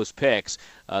 of those picks.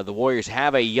 The Warriors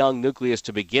have a young nucleus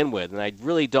to begin with, and I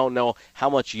really don't know how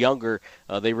much younger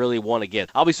they really want to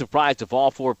get. I'll be surprised if all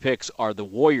 4 picks are the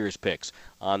Warriors' picks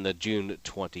on the June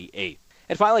 28th.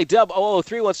 And finally,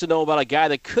 Dub003 wants to know about a guy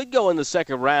that could go in the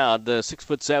second round, the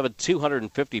 6'7",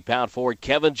 250-pound forward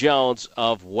Kevin Jones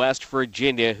of West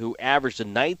Virginia, who averaged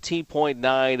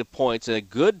 19.9 points and a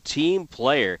good team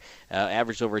player,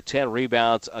 averaged over 10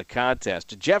 rebounds a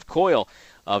contest. Jeff Coyle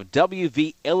of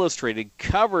WV Illustrated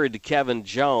covered Kevin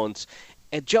Jones,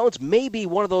 and Jones may be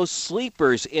one of those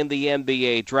sleepers in the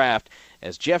NBA draft.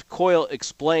 As Jeff Coyle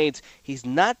explains, he's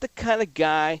not the kind of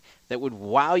guy that would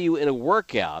wow you in a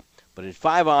workout, but in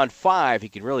 5-on-5, he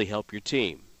can really help your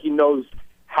team. He knows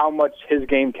how much his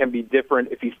game can be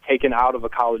different if he's taken out of a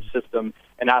college system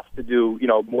and asked to do,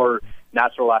 more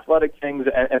natural athletic things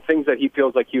and things that he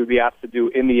feels like he would be asked to do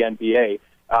in the NBA.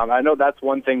 I know that's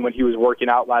one thing when he was working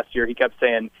out last year. He kept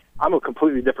saying, I'm a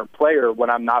completely different player when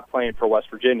I'm not playing for West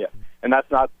Virginia. And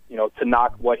that's not, to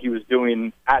knock what he was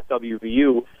doing at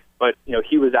WVU, but,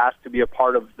 he was asked to be a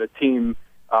part of the team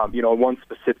in one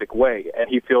specific way. And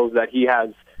he feels that he has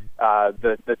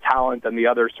the talent and the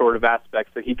other sort of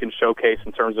aspects that he can showcase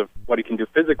in terms of what he can do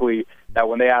physically, that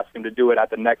when they ask him to do it at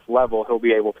the next level, he'll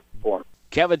be able to perform.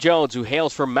 Kevin Jones, who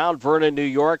hails from Mount Vernon, New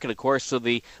York, and, of course, so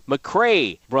the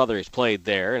McRae brothers played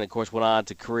there and, of course, went on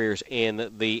to careers in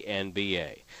the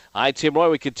NBA. I'm Tim Roye.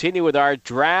 We continue with our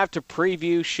draft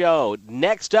preview show.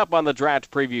 Next up on the draft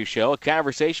preview show, a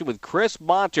conversation with Chris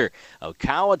Monter of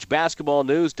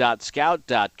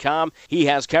collegebasketballnews.scout.com. He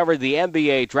has covered the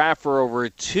NBA draft for over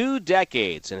 2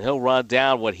 decades, and he'll run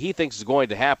down what he thinks is going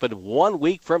to happen 1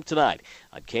 week from tonight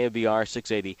on KMBR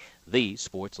 680, the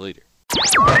sports leader.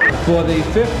 For the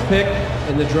 5th pick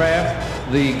in the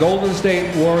draft, the Golden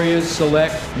State Warriors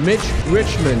select Mitch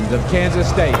Richmond of Kansas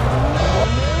State.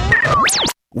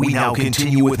 We now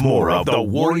continue with more of the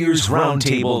Warriors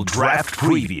Roundtable Draft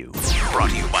Preview,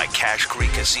 brought to you by Cache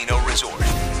Creek Casino Resort.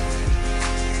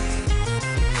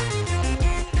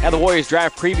 And the Warriors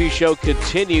Draft Preview Show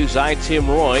continues. I'm Tim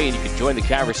Roye, and you can join the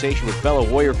conversation with fellow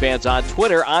Warrior fans on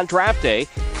Twitter on draft day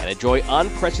and enjoy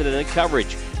unprecedented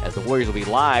coverage as the Warriors will be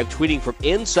live tweeting from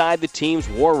inside the team's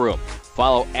war room.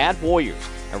 Follow @Warriors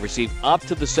and receive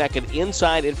up-to-the-second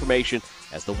inside information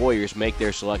as the Warriors make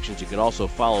their selections. You can also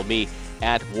follow me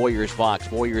at Warriors Vox,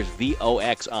 Warriors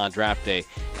VOX on draft day,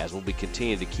 as we'll be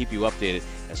continuing to keep you updated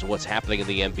as to what's happening in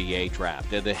the NBA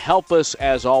draft. And to help us,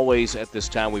 as always, at this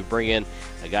time, we bring in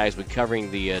a guy who's been covering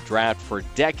the draft for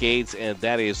decades, and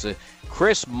that is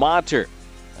Chris Monter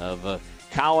of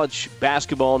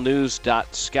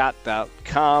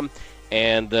collegebasketballnews.scout.com.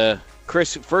 And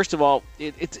Chris, first of all,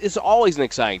 it's always an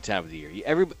exciting time of the year.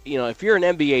 If you're an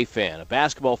NBA fan, a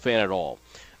basketball fan at all,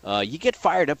 you get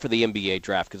fired up for the NBA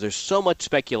draft because there's so much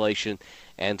speculation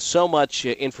and so much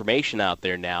information out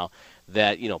there now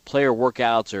that player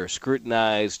workouts are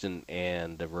scrutinized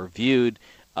and reviewed.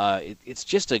 It's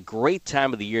just a great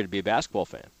time of the year to be a basketball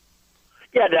fan.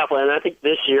 Yeah, definitely. And I think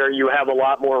this year you have a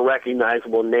lot more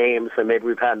recognizable names than maybe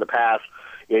we've had in the past.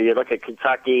 You look at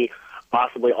Kentucky,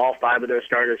 possibly all 5 of their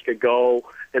starters could go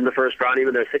in the first round.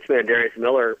 Even their 6-man Darius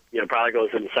Miller, probably goes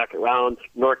in the second round.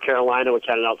 North Carolina, which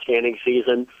had an outstanding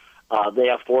season, they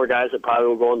have 4 guys that probably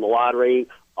will go in the lottery.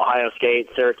 Ohio State,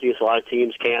 Syracuse, a lot of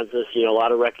teams, Kansas, a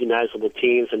lot of recognizable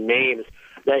teams and names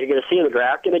that you're going to see in the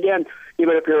draft. And again,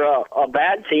 even if you're a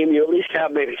bad team, you at least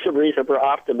have maybe some reason for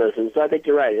optimism. So I think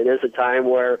you're right. It is a time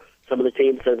where some of the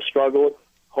teams that have struggled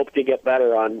hope to get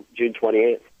better on June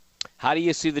 28th. How do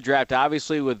you see the draft?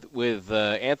 Obviously, with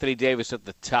Anthony Davis at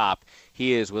the top,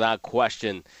 he is without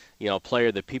question, a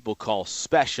player that people call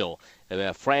special,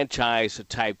 a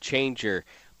franchise-type changer.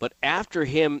 But after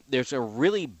him, there's a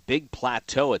really big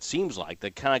plateau, it seems like,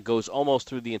 that kind of goes almost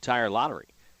through the entire lottery.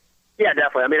 Yeah,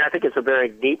 definitely. I mean, I think it's a very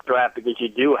deep draft because you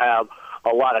do have a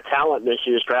lot of talent in this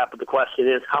year's draft. But the question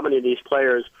is, how many of these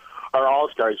players are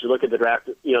all-stars? You look at the draft,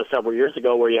 several years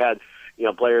ago where you had,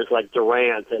 players like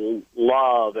Durant and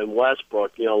Love and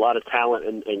Westbrook, a lot of talent.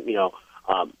 And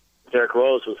Derrick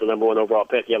Rose was the number 1 overall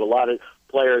pick. You have a lot of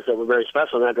players that were very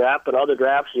special in that draft. But other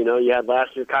drafts, you had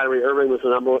last year, Kyrie Irving was the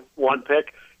number 1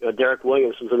 pick. Derek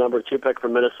Williams was the number 2 pick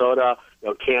from Minnesota.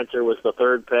 Cantor was the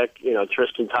 3rd pick.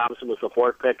 Tristan Thompson was the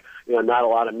 4th pick. Not a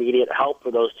lot of immediate help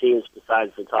for those teams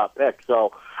besides the top pick.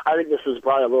 So I think this is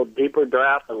probably a little deeper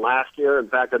draft than last year. In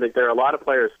fact, I think there are a lot of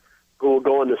players who will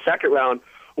go in the second round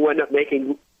who end up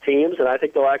making teams, and I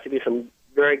think there'll actually be some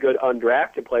very good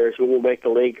undrafted players who will make the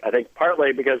league. I think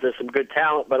partly because there's some good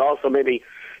talent, but also maybe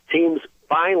teams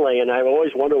finally, and I've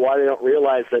always wondered why they don't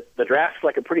realize that the draft's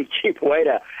like a pretty cheap way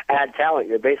to add talent.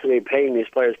 You're basically paying these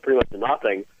players pretty much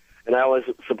nothing. And I was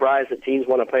surprised that teams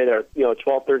want to pay their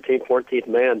 12th, 13th, 14th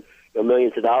man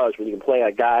millions of dollars when you can play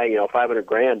a guy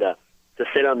 $500,000 to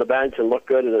sit on the bench and look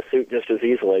good in a suit just as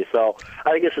easily. So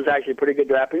I think this is actually a pretty good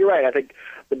draft. But you're right. I think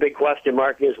the big question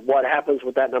mark is what happens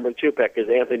with that number 2 pick, because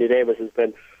Anthony Davis has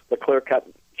been the clear-cut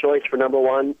choice for number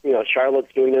 1. Charlotte's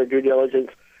doing their due diligence,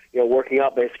 working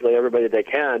out basically everybody they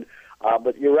can.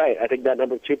 But you're right. I think that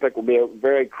number 2 pick will be a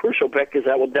very crucial pick because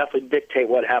that will definitely dictate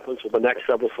what happens with the next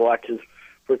several selections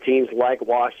for teams like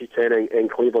Washington and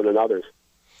Cleveland and others.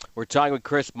 We're talking with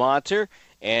Chris Monter.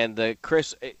 And,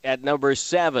 Chris, at number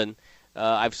 7,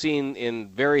 I've seen in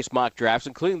various mock drafts,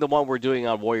 including the one we're doing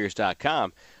on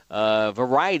Warriors.com, a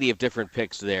variety of different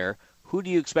picks there. Who do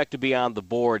you expect to be on the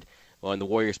board when the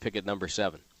Warriors pick at number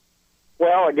 7?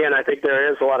 Well, again, I think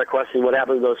there is a lot of question what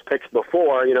happened to those picks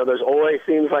before. There's always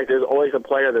a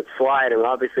player that's sliding. And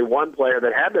obviously, one player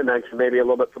that had been mentioned maybe a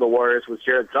little bit for the Warriors was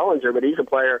Jared Sullinger, but he's a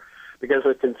player because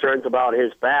of concerns about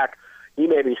his back. He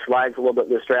maybe slides a little bit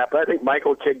in this draft. But I think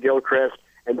Michael Kidd-Gilchrist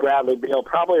and Bradley Beal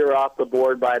probably are off the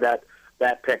board by that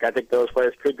that pick. I think those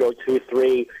players could go 2,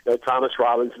 3. You know, Thomas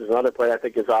Robinson is another player I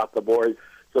think is off the board.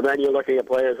 So then you're looking at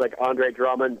players like Andre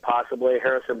Drummond, possibly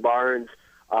Harrison Barnes,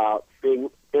 being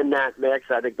in that mix.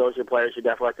 I think those are players you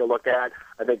definitely have to look at.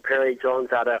 I think Perry Jones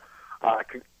out of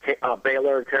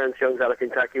Baylor and Terrence Jones out of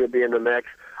Kentucky would be in the mix.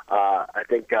 I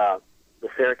think the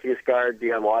Syracuse guard,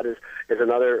 Deion Watt, is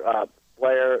another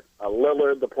player.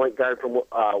 Lillard, the point guard from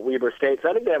Weber State. So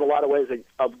I think they have a lot of ways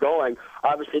of going.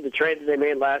 Obviously, the trade that they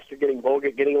made last year, getting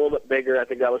Bogut, getting a little bit bigger, I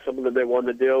think that was something that they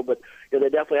wanted to do. But you know, they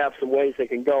definitely have some ways they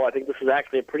can go. I think this is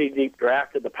actually a pretty deep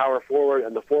draft at the power forward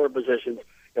and the forward positions.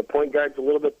 You know, point guard's a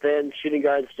little bit thin, shooting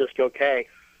guard's just okay.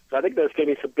 So I think there's going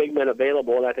to be some big men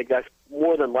available, and I think that's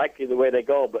more than likely the way they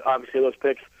go. But obviously, those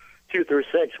picks 2 through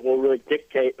 6 will really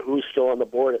dictate who's still on the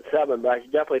board at 7. But I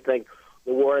definitely think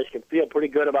the Warriors can feel pretty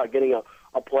good about getting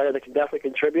a player that can definitely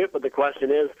contribute. But the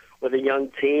question is, with a young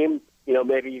team, you know,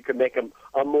 maybe you could make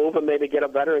a move and maybe get a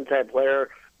veteran-type player,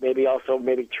 maybe also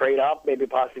maybe trade up, maybe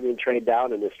possibly even trade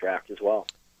down in this draft as well.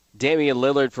 Damian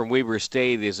Lillard from Weber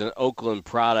State is an Oakland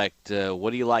product.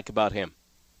 What do you like about him?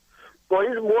 Well,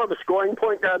 he's more of a scoring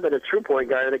point guard than a true point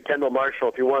guard. I think Kendall Marshall,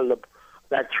 if you wanted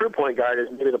that true point guard, is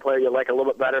maybe the player you like a little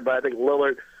bit better. But I think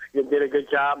Lillard did a good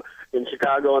job in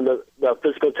Chicago on the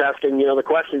physical testing. You know, the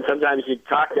question sometimes you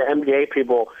talk to NBA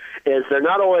people is they're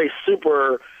not always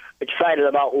super excited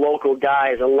about local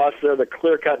guys unless they're the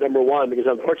clear-cut number one, because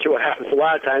unfortunately what happens a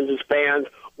lot of times is fans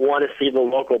want to see the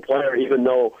local player even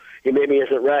though he maybe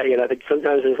isn't ready. And I think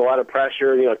sometimes there's a lot of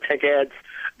pressure, you know, tickets,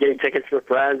 getting tickets for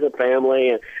friends and family,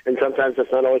 and sometimes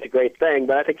that's not always a great thing.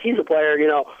 But I think he's a player, you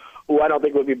know, who I don't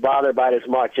think would be bothered by it as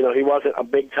much. You know, he wasn't a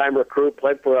big-time recruit,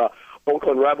 played for a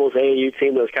Oakland Rebels AAU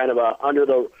team that was kind of a under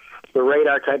the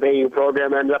radar type AAU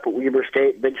program, ended up at Weber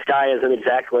State. Big Sky isn't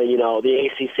exactly, you know, the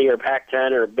ACC or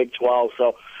Pac-10 or Big 12,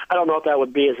 so I don't know if that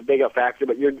would be as big a factor,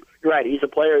 but you're right. He's a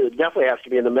player that definitely has to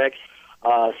be in the mix,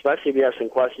 especially if you have some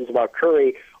questions about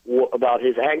Curry, about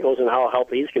his ankles and how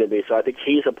healthy he's going to be. So I think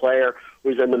he's a player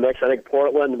who's in the mix. I think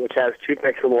Portland, which has 2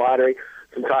 picks in the lottery,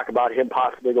 can talk about him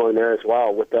possibly going there as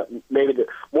well, with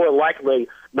more likely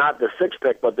not the 6th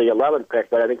pick, but the 11th pick.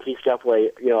 But I think he's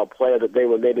definitely, you know, a player that they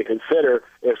would maybe consider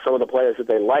if some of the players that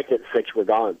they liked at 6 were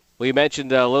gone. We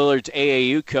mentioned Lillard's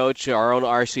AAU coach. Our own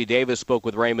R.C. Davis spoke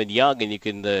with Raymond Young, and you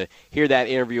can hear that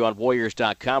interview on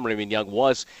Warriors.com. Raymond Young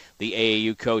was the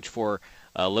AAU coach for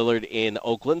Lillard in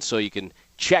Oakland, so you can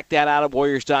check that out at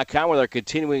Warriors.com, where they're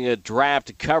continuing a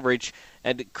draft coverage.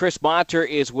 And Chris Monter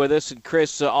is with us. And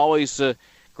Chris, always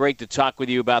great to talk with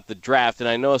you about the draft. And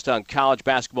I noticed on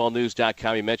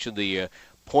collegebasketballnews.com you mentioned the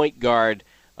point guard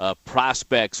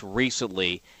prospects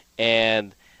recently.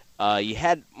 And you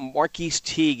had Marquise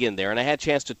Teague in there, and I had a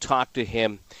chance to talk to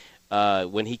him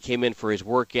when he came in for his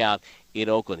workout in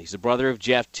Oakland. He's the brother of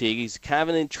Jeff Teague. He's kind of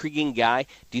an intriguing guy.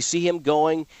 Do you see him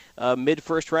going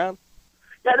mid-first round?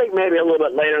 Yeah, I think maybe a little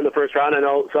bit later in the first round. I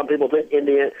know some people think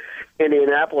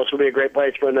Indianapolis would be a great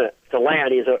place for him to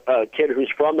land. He's a kid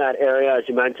who's from that area. As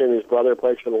you mentioned, his brother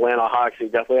plays for the Atlanta Hawks. He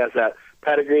definitely has that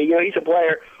pedigree. You know, he's a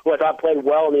player who I thought played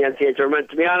well in the NCAA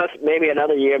tournament. To be honest, maybe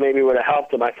another year maybe would have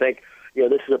helped him. I think, you know,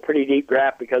 this is a pretty deep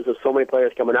draft because of so many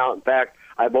players coming out. In fact,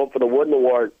 I vote for the Wooden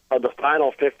Award. Of the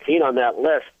final 15 on that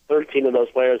list, 13 of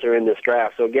those players are in this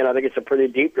draft. So, again, I think it's a pretty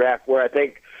deep draft where I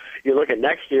think you look at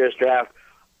next year's draft,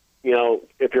 you know,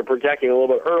 if you're projecting a little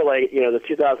bit early, you know, the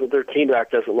 2013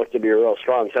 draft doesn't look to be real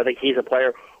strong. So I think he's a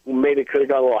player who maybe could have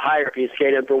gone a little higher if he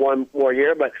stayed in for one more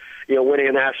year. But, you know, winning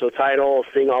a national title,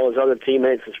 seeing all his other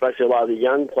teammates, especially a lot of the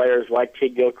young players like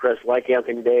Teague Gilchrist, like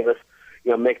Anthony Davis,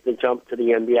 you know, make the jump to the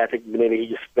NBA. I think maybe he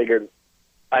just figured,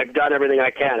 I've done everything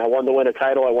I can. I wanted to win a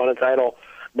title. I won a title.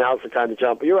 Now's the time to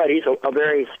jump. But you're right. He's a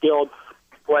very skilled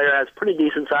player, has pretty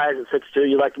decent size at 6'2".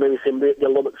 You'd like to maybe see him get a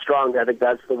little bit stronger. I think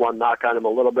that's the one knock on him a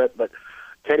little bit. But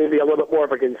can he be a little bit more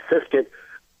of a consistent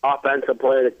offensive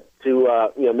player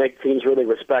to you know, make teams really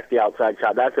respect the outside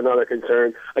shot? That's another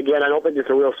concern. Again, I don't think it's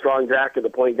a real strong draft at the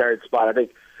point guard spot. I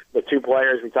think the 2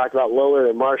 players we talked about, Lillard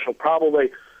and Marshall, probably.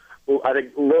 I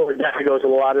think Lillard definitely goes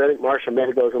in the lottery. I think Marshall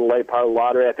maybe goes in the late part of the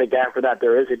lottery. I think after that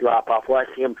there is a drop-off. Well,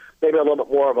 I see him maybe a little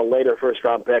bit more of a later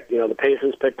first-round pick. You know, the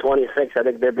Pacers pick 26. I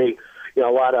think there'd be, you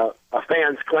know, a lot of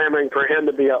fans clamoring for him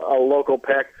to be a local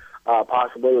pick,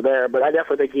 possibly there. But I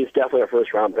definitely think he's definitely a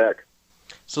first-round pick.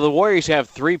 So the Warriors have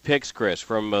 3 picks, Chris,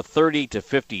 from 30 to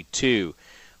 52.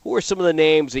 Who are some of the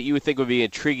names that you would think would be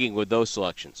intriguing with those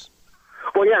selections?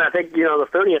 Well, yeah, I think, you know,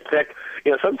 the 30th pick,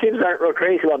 you know, some teams aren't real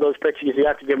crazy about those picks because you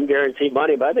have to give them guaranteed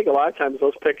money. But I think a lot of times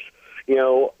those picks, you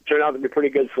know, turn out to be pretty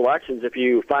good selections if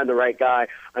you find the right guy.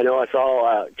 I know I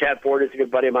saw Chad Ford, is a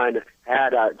good buddy of mine,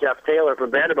 had Jeff Taylor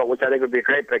from Vanderbilt, which I think would be a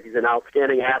great pick. He's an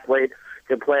outstanding athlete,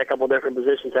 can play a couple different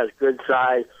positions, has good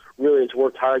size, really has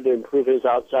worked hard to improve his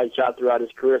outside shot throughout his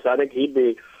career. So I think he'd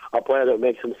be a player that would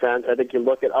make some sense. I think you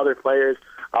look at other players.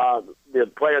 The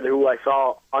player who I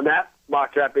saw on that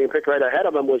mock draft being picked right ahead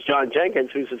of him was John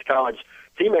Jenkins, who's his college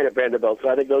teammate at Vanderbilt. So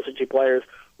I think those are two players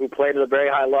who played at a very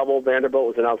high level. Vanderbilt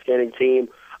was an outstanding team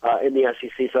in the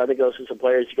SEC, so I think those are some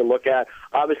players you can look at.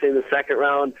 Obviously, in the second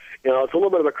round, it's a little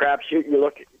bit of a crapshoot.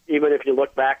 Even if you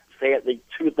look back, say, at the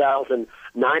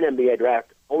 2009 NBA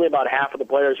draft, only about half of the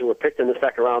players who were picked in the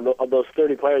second round, of those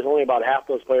 30 players, only about half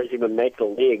those players even make the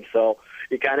league. So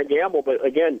you kind of gamble. But,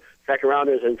 again, second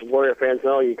rounders, as Warrior fans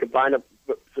know, you can find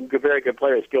some very good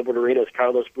players, Gilbert Arenas,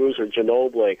 Carlos Boozer,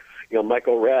 Ginobili,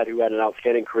 Michael Redd, who had an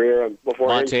outstanding career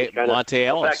before injuries kind of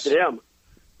affected him.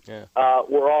 Yeah.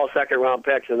 We're all second-round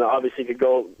picks, and obviously could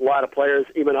go a lot of players,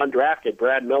 even undrafted.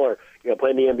 Brad Miller,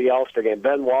 played in the NBA All-Star game.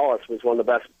 Ben Wallace was one of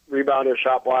the best rebounders,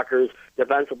 shot blockers,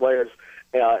 defensive players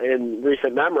in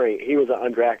recent memory. He was an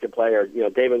undrafted player.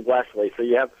 David Wesley. So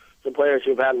you have some players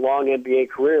who've had long NBA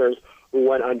careers who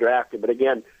went undrafted. But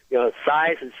again,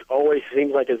 size always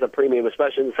seems like is a premium,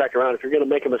 especially in the second round. If you're going to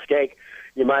make a mistake,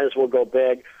 you might as well go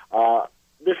big.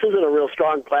 This isn't a real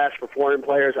strong class for foreign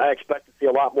players. I expect to see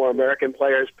a lot more American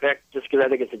players picked just because I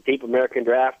think it's a deep American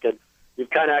draft, and you've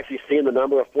kind of actually seen the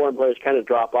number of foreign players kind of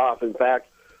drop off. In fact,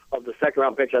 of the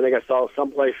second-round picks, I think I saw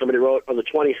someplace somebody wrote of the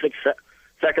 26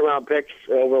 second-round picks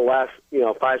over the last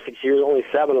 5-6 years, only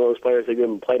 7 of those players have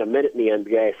even played a minute in the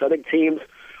NBA. So I think teams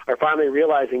are finally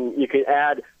realizing you can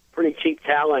add pretty cheap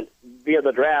talent via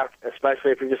the draft,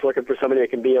 especially if you're just looking for somebody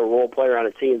that can be a role player on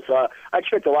a team. So I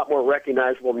expect a lot more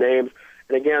recognizable names.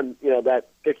 And again, that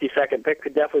 52nd pick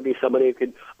could definitely be somebody who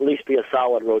could at least be a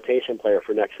solid rotation player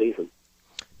for next season.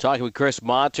 Talking with Chris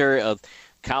Monter of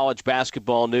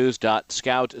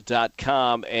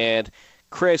collegebasketballnews.scout.com. And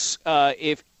Chris,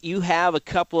 if you have a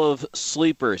couple of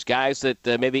sleepers, guys that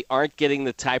maybe aren't getting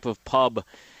the type of pub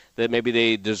that maybe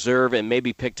they deserve and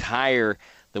maybe picked higher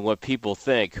than what people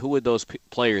think, who would those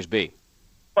players be?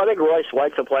 Well, I think Royce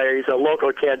White's a player. He's a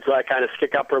local kid, so I kind of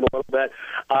stick up for him a little bit.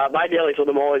 My dealings with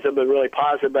him always have been really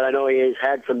positive, but I know he's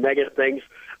had some negative things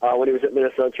when he was at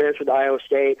Minnesota. Transferred to Iowa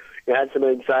State, had some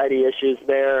anxiety issues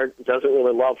there. Doesn't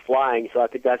really love flying, so I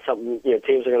think that's something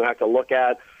teams are going to have to look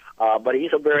at. But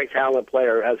he's a very talented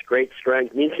player, has great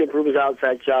strength, needs to improve his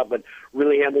outside shot, but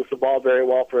really handles the ball very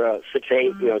well for a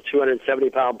 6'8",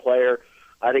 270-pound player.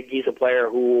 I think he's a player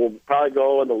who will probably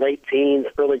go in the late teens,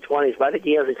 early 20s, but I think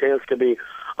he has a chance to be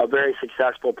a very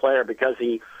successful player because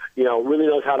he, really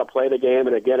knows how to play the game.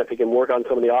 And again, if he can work on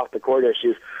some of the off-the-court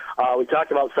issues. We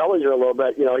talked about Sullinger a little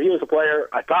bit. He was a player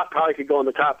I thought probably could go in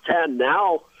the top 10.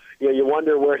 Now, you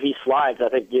wonder where he slides. I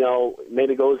think,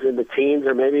 maybe goes in the teens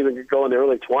or maybe even could go in the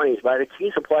early 20s. But I think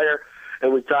he's a player,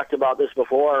 and we talked about this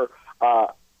before,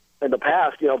 in the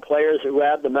past, players who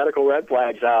had the medical red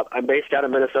flags out. I'm based out of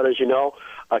Minnesota, as you know.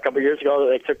 A couple of years ago,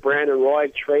 they took Brandon Roy,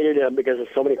 traded him because of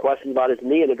so many questions about his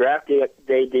knee in the draft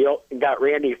day deal, and got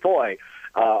Randy Foye.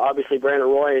 Obviously, Brandon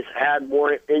Roy has had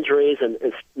more injuries, and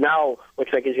now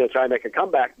looks like he's going to try and make a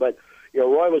comeback. But,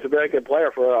 Roy was a very good player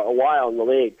for a while in the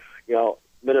league.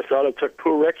 Minnesota took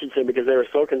Pooh Richardson because they were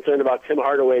so concerned about Tim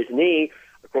Hardaway's knee.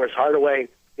 Of course, Hardaway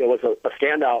was a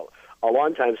standout, a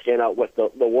long-time standout with the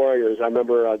Warriors. I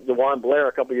remember DeJuan Blair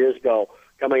a couple of years ago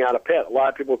coming out of Pitt. A lot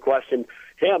of people questioned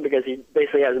him because he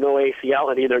basically has no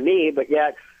ACL in either knee, but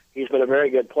yet he's been a very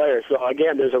good player. So,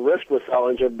 again, there's a risk with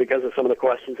Sullinger because of some of the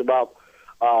questions about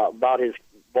his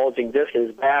bulging disc in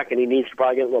his back, and he needs to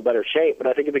probably get in a little better shape. But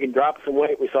I think if he can drop some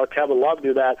weight, we saw Kevin Love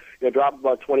do that, drop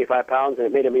about 25 pounds, and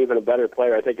it made him even a better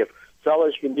player. I think if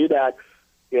Sullinger can do that,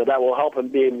 that will help him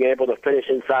being able to finish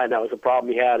inside. And that was a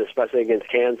problem he had, especially against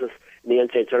Kansas in the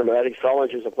NCAA tournament. I think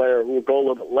Sullinger is a player who will go a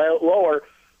little bit lower,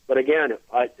 but again,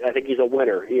 I think he's a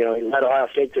winner. He led Ohio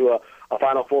State to a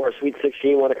Final Four, a Sweet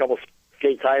 16, won a couple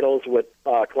state titles with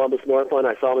Columbus Northland.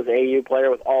 I saw him as an AU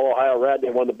player with All Ohio Red. They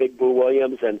won the Big Boo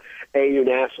Williams and AU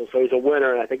National, so he's a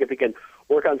winner. And I think if he can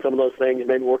work on some of those things,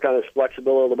 maybe work on his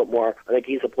flexibility a little bit more, I think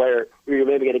he's a player who you're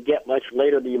maybe going to get much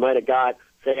later than you might have got,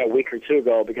 say, a week or two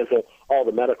ago because of all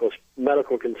the medical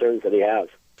concerns that he has.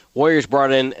 Warriors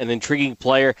brought in an intriguing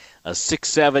player, a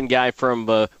 6'7" guy from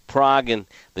Prague in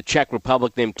the Czech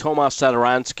Republic named Tomáš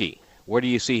Satoranský. Where do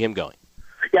you see him going?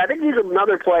 Yeah, I think he's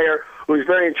another player who's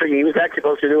very intriguing. He was actually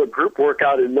supposed to do a group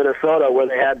workout in Minnesota where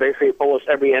they had basically almost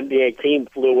every NBA team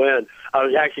flew in. I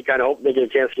was actually kind of hoping to get a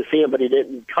chance to see him, but he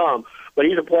didn't come. But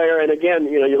he's a player, and again,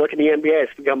 you look at the NBA,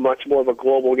 it's become much more of a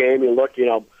global game. You look,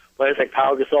 players like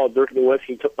Pau Gasol, Dirk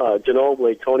Nowitzki,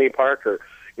 Ginobili, Tony Parker.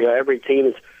 Every team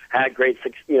has had great,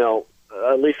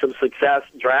 at least some success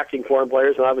drafting foreign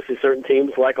players, and obviously certain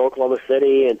teams like Oklahoma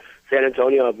City and San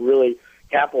Antonio have really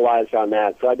capitalized on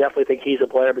that. So I definitely think he's a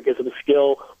player because of the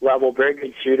skill level, very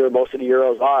good shooter. Most of the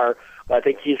Euros are, but I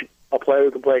think he's a player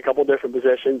who can play a couple different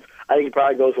positions. I think he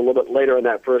probably goes a little bit later in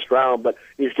that first round, but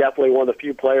he's definitely one of the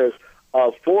few players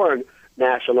of foreign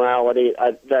nationality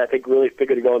that I think really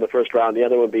figured to go in the first round. The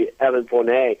other would be Evan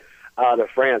Fournier out of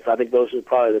France. I think those are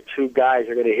probably the two guys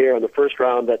you're going to hear in the first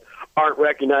round that aren't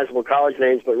recognizable college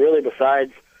names, but really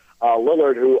besides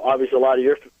Lillard, who obviously a lot of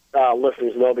your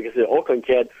listeners know because he's an Oakland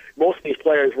kid, most of these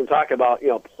players we're talking about,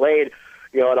 played,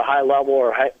 at a high level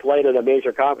or played in a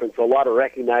major conference. So a lot of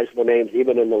recognizable names,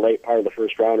 even in the late part of the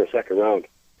first round or second round.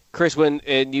 Chris, when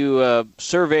you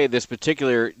survey this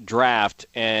particular draft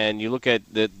and you look at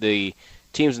the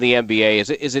teams in the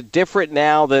NBA, is it different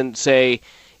now than, say,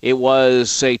 it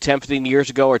was, say, 10, 15 years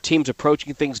ago? Are teams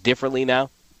approaching things differently now?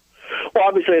 Well,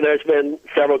 obviously there's been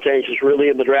several changes really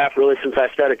in the draft, really since I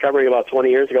started covering about 20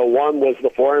 years ago. One was the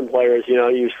foreign players.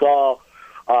 You saw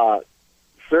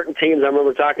certain teams, I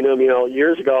remember talking to them,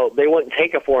 years ago, they wouldn't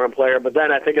take a foreign player, but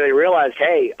then I think they realized,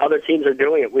 hey, other teams are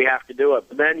doing it, we have to do it.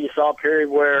 But then you saw a period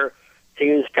where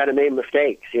teams kind of made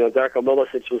mistakes. Darko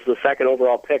Milicic was the second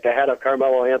overall pick ahead of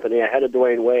Carmelo Anthony, ahead of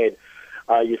Dwayne Wade.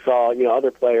 You saw,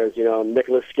 other players,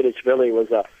 Nicholas Skidishvili was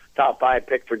a top 5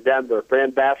 pick for Denver.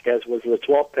 Fran Vasquez was the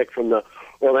 12th pick from the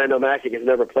Orlando Magic, has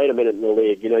never played a minute in the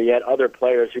league. You had other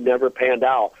players who never panned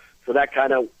out. So that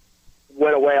kind of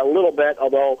went away a little bit,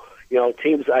 although,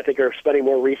 teams, I think, are spending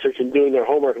more research and doing their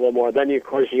homework a little more. Then, of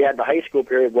course, you had the high school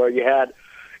period where you had,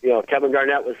 Kevin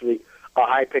Garnett was the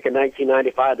high pick in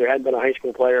 1995. There hadn't been a high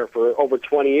school player for over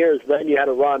 20 years. Then you had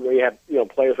a run where you had,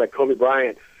 players like Kobe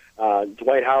Bryant,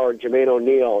 Dwight Howard, Jermaine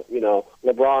O'Neal,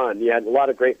 LeBron. You had a lot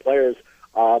of great players,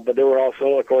 but there were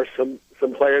also, of course, some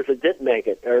players that didn't make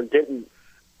it or didn't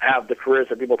have the careers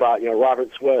that people thought, Robert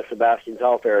Swiss, Sebastian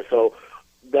Telfair. So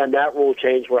then that rule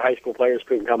changed where high school players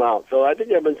couldn't come out. So I think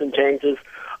there have been some changes,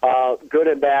 good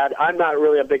and bad. I'm not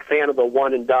really a big fan of the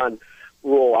one-and-done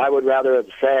rule. I would rather have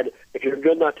said, if you're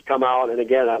good enough to come out, and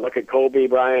again, I look at Kobe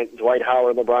Bryant, Dwight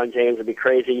Howard, LeBron James, it'd be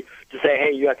crazy to say,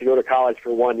 hey, you have to go to college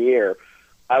for 1 year.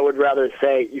 I would rather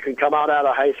say you can come out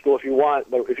of high school if you want,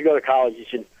 but if you go to college, you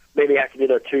should maybe have to be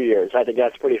there 2 years. I think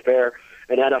that's pretty fair.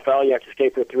 In NFL, you have to stay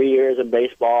for 3 years. In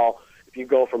baseball, if you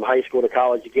go from high school to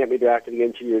college, you can't be drafted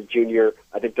into your junior.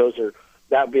 I think that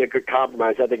would be a good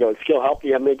compromise. I think it would still help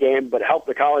the NBA game, but help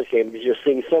the college game because you're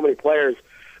seeing so many players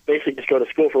basically just go to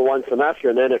school for one semester,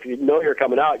 and then if you know you're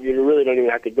coming out, you really don't even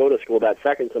have to go to school that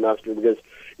second semester because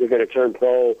you're going to turn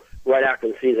pro right after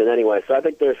the season anyway. So I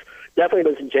think there's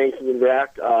definitely been some changes in the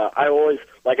draft. I always,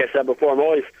 like I said before, I'm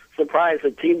always surprised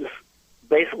that teams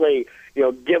basically,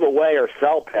 give away or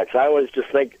sell picks. I always just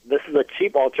think this is a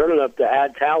cheap alternative to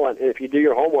add talent, and if you do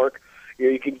your homework,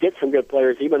 you can get some good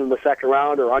players even in the second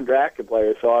round or undrafted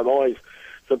players. So I'm always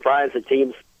surprised that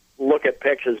teams look at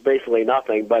picks as basically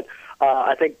nothing. But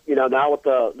I think, now with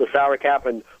the salary cap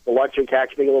and the luxury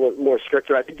tax being a little bit more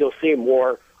stricter, I think you'll see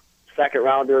more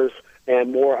second-rounders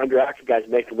and more undrafted guys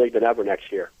make the league than ever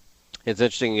next year. It's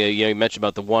interesting, you mentioned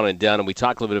about the one and done, and we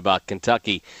talked a little bit about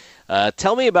Kentucky.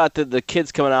 Tell me about the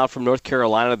kids coming out from North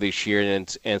Carolina this year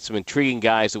and some intriguing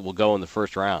guys that will go in the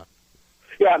first round.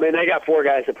 Yeah, they got 4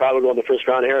 guys that probably go in the first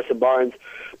round. Harrison Barnes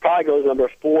probably goes number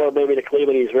 4, maybe to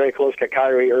Cleveland. He's very close to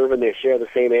Kyrie Irving. They share the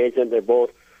same agent. They're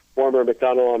both former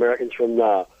McDonald All-Americans from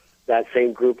that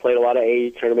same group, played a lot of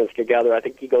AE tournaments together. I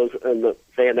think he goes in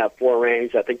that 4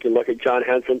 range. I think you look at John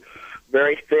Henson,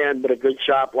 very thin, but a good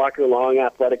shot blocker, long,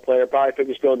 athletic player. Probably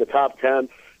figures go in the top 10.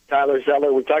 Tyler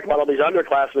Zeller, we talked about all these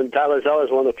underclassmen. Tyler Zeller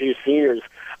is one of the few seniors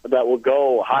that will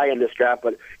go high in this draft.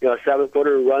 But, a 7th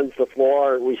footer who runs the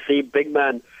floor. We see big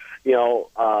men,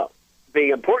 being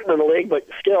important in the league, but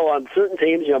still on certain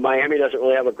teams, Miami doesn't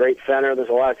really have a great center. There's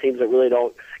a lot of teams that really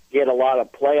don't get a lot of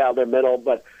play out of their middle.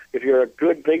 But if you're a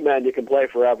good big man, you can play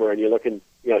forever. And you're looking,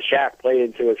 Shaq played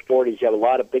into his 40s. You have a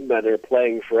lot of big men that are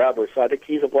playing forever. So I think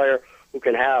he's a player who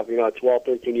can have, a 12,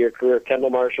 13-year career. Kendall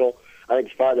Marshall, I think,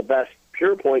 is probably the best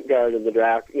pure point guard in the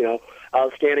draft,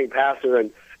 outstanding passer.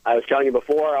 And I was telling you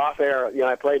before, off air,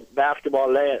 I played basketball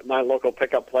today at my local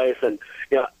pickup place. And,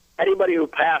 anybody who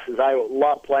passes, I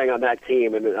love playing on that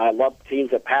team. And I love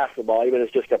teams that pass the ball, even if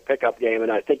it's just a pickup game.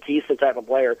 And I think he's the type of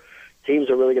player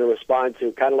teams are really going to respond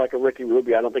to, kind of like a Ricky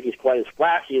Rubio. I don't think he's quite as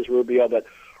flashy as Rubio, but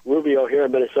Rubio here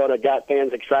in Minnesota got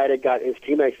fans excited, got his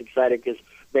teammates excited because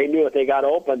they knew if they got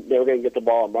open, they were going to get the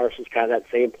ball. And Marshall's kind of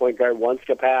that same point guard, wants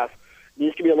to pass.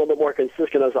 Needs to be a little bit more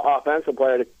consistent as an offensive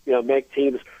player to make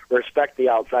teams respect the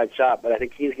outside shot. But I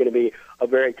think he's going to be a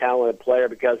very talented player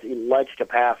because he likes to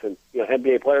pass, and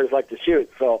NBA players like to shoot.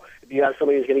 So if you have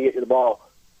somebody who's going to get you the ball,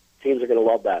 teams are going to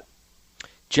love that.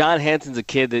 John Henson's a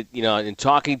kid that, in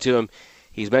talking to him,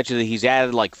 He's mentioned that he's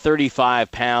added like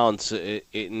 35 pounds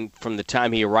from the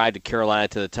time he arrived at Carolina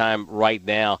to the time right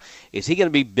now. Is he going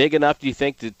to be big enough, do you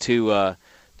think, to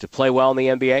play well in the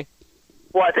NBA?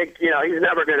 Well, I think, he's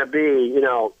never going to be,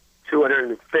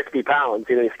 250 pounds.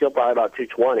 He's still probably about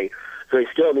 220. So he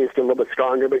still needs to get a little bit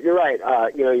stronger. But you're right.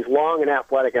 He's long and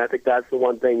athletic, and I think that's the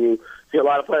one thing you see a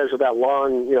lot of players with that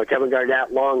long, Kevin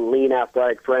Garnett, long, lean,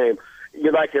 athletic frame.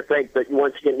 You'd like to think that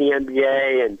once you get in the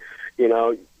NBA and,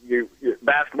 your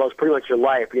basketball is pretty much your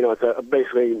life. It's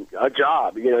basically a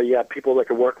job. You have people that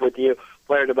can work with you,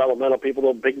 player developmental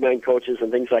people, big men coaches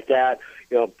and things like that,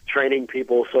 training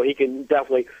people. So he can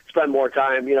definitely spend more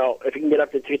time. If he can get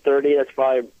up to 230, that's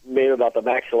probably maybe about the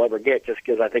max he'll ever get, just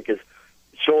because I think his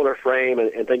shoulder frame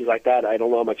and things like that, I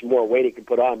don't know how much more weight he can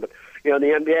put on. But, in the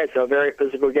NBA, it's a very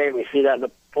physical game. We see that in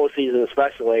the postseason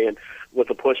especially, and with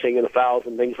the pushing and the fouls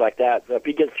and things like that. So if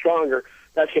he gets stronger,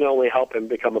 that's going to only help him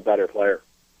become a better player.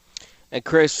 And,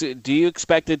 Chris, do you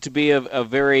expect it to be a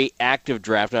very active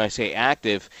draft? And I say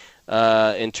active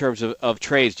in terms of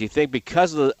trades. Do you think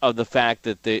because of the fact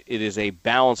that it is a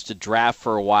balanced draft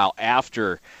for a while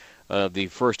after the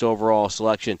first overall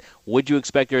selection, would you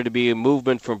expect there to be a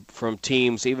movement from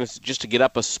teams, even just to get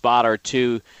up a spot or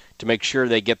two, to make sure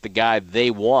they get the guy they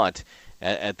want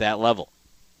at that level?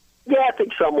 Yeah, I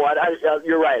think somewhat.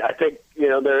 You're right. I think,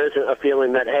 there is a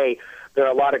feeling that, hey, there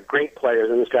are a lot of great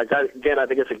players in this draft. Again, I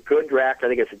think it's a good draft. I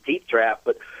think it's a deep draft,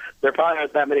 but there probably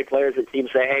aren't that many players that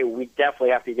teams say, hey, we definitely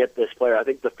have to get this player. I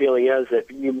think the feeling is that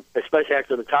especially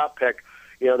after the top pick,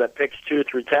 that picks 2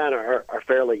 through 10 are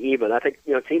fairly even. I think,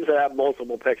 teams that have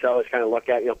multiple picks, I always kind of look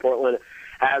at, Portland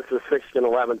has the 6th and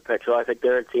 11th pick, so I think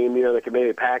they're a team, that can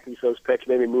maybe package those picks,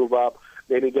 maybe move up,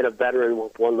 maybe get a veteran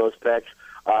with one of those picks.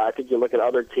 I think you look at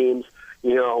other teams,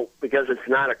 because it's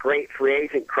not a great free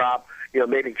agent crop,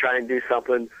 maybe try and do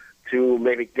something to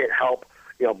maybe get help.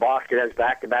 Boston has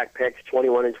back-to-back picks,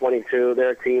 21 and 22.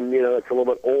 They're a team, it's a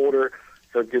little bit older.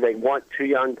 So do they want 2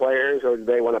 young players, or do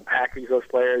they want to package those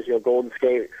players? Golden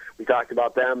State, we talked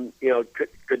about them.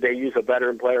 Could they use a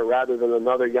veteran player rather than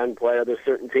another young player? There's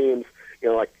certain teams,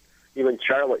 like even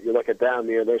Charlotte, you look at them,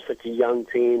 they're such a young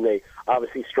team. They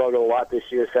obviously struggled a lot this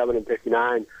year,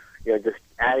 7-59. Just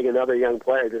adding another young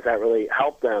player, does that really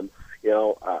help them?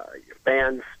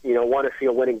 Fans, want to see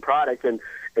a winning product, and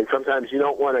sometimes you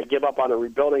don't want to give up on a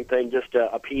rebuilding thing just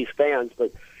to appease fans,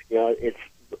 but, it's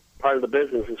part of the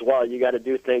business as well. You got to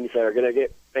do things that are going to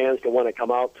get fans to want to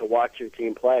come out to watch your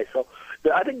team play. So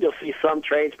I think you'll see some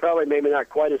trades, probably maybe not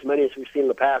quite as many as we've seen in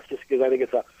the past, just because I think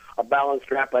it's a balanced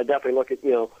draft. I definitely look at,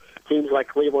 teams like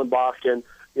Cleveland, Boston,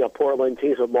 Portland,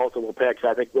 teams with multiple picks.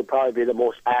 I think will probably be the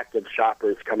most active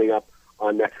shoppers coming up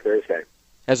on next Thursday.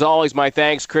 As always, my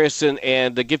thanks, Chris,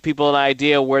 and to give people an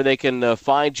idea where they can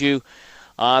find you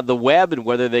on the web and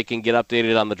whether they can get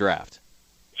updated on the draft.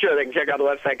 Sure, they can check out the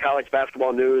website,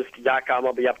 collegebasketballnews.com.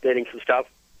 I'll be updating some stuff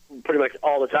pretty much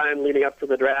all the time leading up to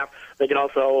the draft. They can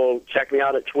also check me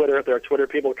out at Twitter. If they're Twitter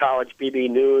people, College BB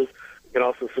News. You can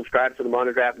also subscribe to the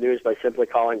Monter Draft News by simply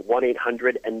calling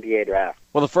 1-800-NBA-DRAFT.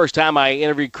 Well, the first time I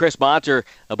interviewed Chris Monter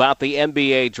about the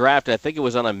NBA draft, I think it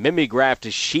was on a mimeographed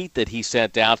sheet that he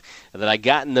sent out that I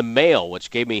got in the mail, which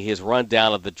gave me his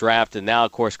rundown of the draft. And now,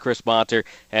 of course, Chris Monter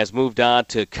has moved on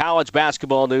to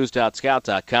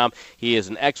collegebasketballnews.scout.com. He is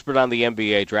an expert on the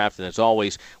NBA draft, and as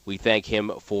always, we thank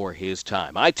him for his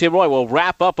time. I, Tim Roye, will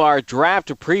wrap up our draft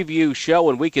preview show,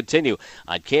 and we continue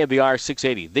on KNBR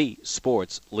 680, the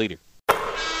sports leader.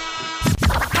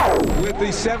 With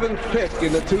the 7th pick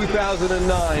in the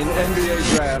 2009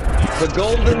 NBA Draft, the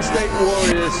Golden State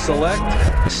Warriors select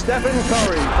Stephen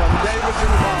Curry from Davidson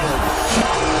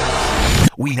College.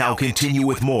 We now continue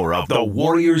with more of the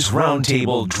Warriors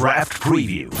Roundtable Draft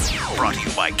Preview, brought to you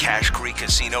by Cache Creek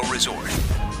Casino Resort.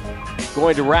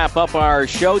 Going to wrap up our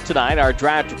show tonight, our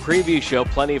draft preview show.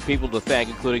 Plenty of people to thank,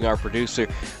 including our producer,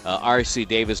 R.C.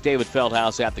 Davis, David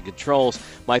Feldhaus at the controls.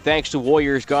 My thanks to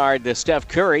Warriors guard Steph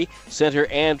Curry, center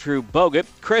Andrew Bogut,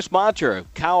 Chris Monter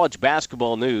of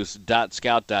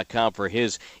collegebasketballnews.scout.com for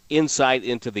his insight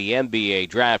into the NBA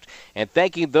draft, and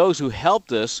thanking those who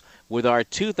helped us with our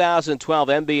 2012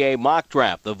 NBA mock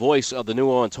draft, the voice of the New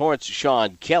Orleans Hornets,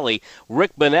 Sean Kelly,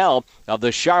 Rick Bonnell of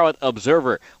the Charlotte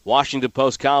Observer, Washington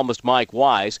Post columnist Mike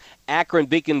Wise, Akron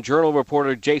Beacon Journal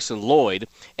reporter Jason Lloyd,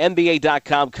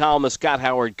 NBA.com columnist Scott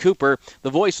Howard Cooper, the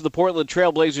voice of the Portland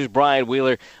Trailblazers, Brian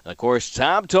Wheeler, and, of course,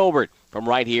 Tom Tolbert from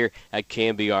right here at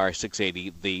KNBR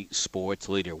 680, the sports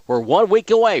leader. We're 1 week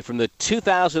away from the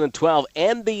 2012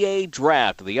 NBA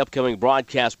Draft. The upcoming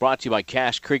broadcast brought to you by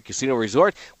Cache Creek Casino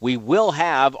Resort. We will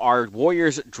have our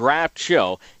Warriors Draft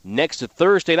show next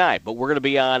Thursday night, but we're going to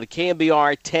be on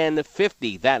KNBR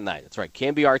 1050 that night. That's right,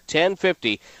 KNBR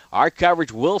 1050. Our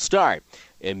coverage will start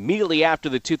immediately after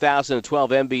the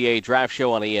 2012 NBA Draft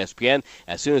Show on ESPN.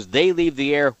 As soon as they leave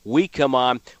the air, we come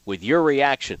on with your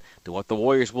reaction to what the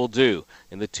Warriors will do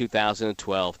in the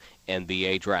 2012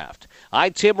 NBA Draft.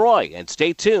 I'm Tim Roye, and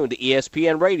stay tuned to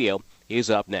ESPN Radio. He's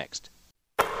up next.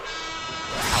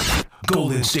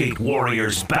 Golden State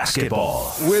Warriors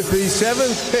basketball. With the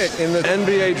 7th pick in the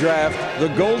NBA Draft, the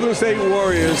Golden State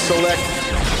Warriors select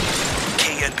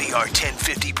KNBR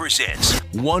 1050 presents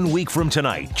 1 week from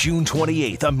tonight, June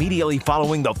 28th, immediately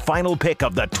following the final pick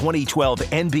of the 2012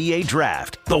 NBA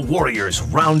Draft, the Warriors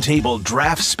Roundtable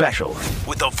Draft Special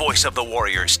with the voice of the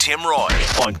Warriors, Tim Roye,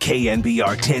 on KNBR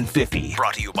 1050.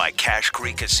 Brought to you by Cache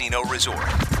Creek Casino Resort.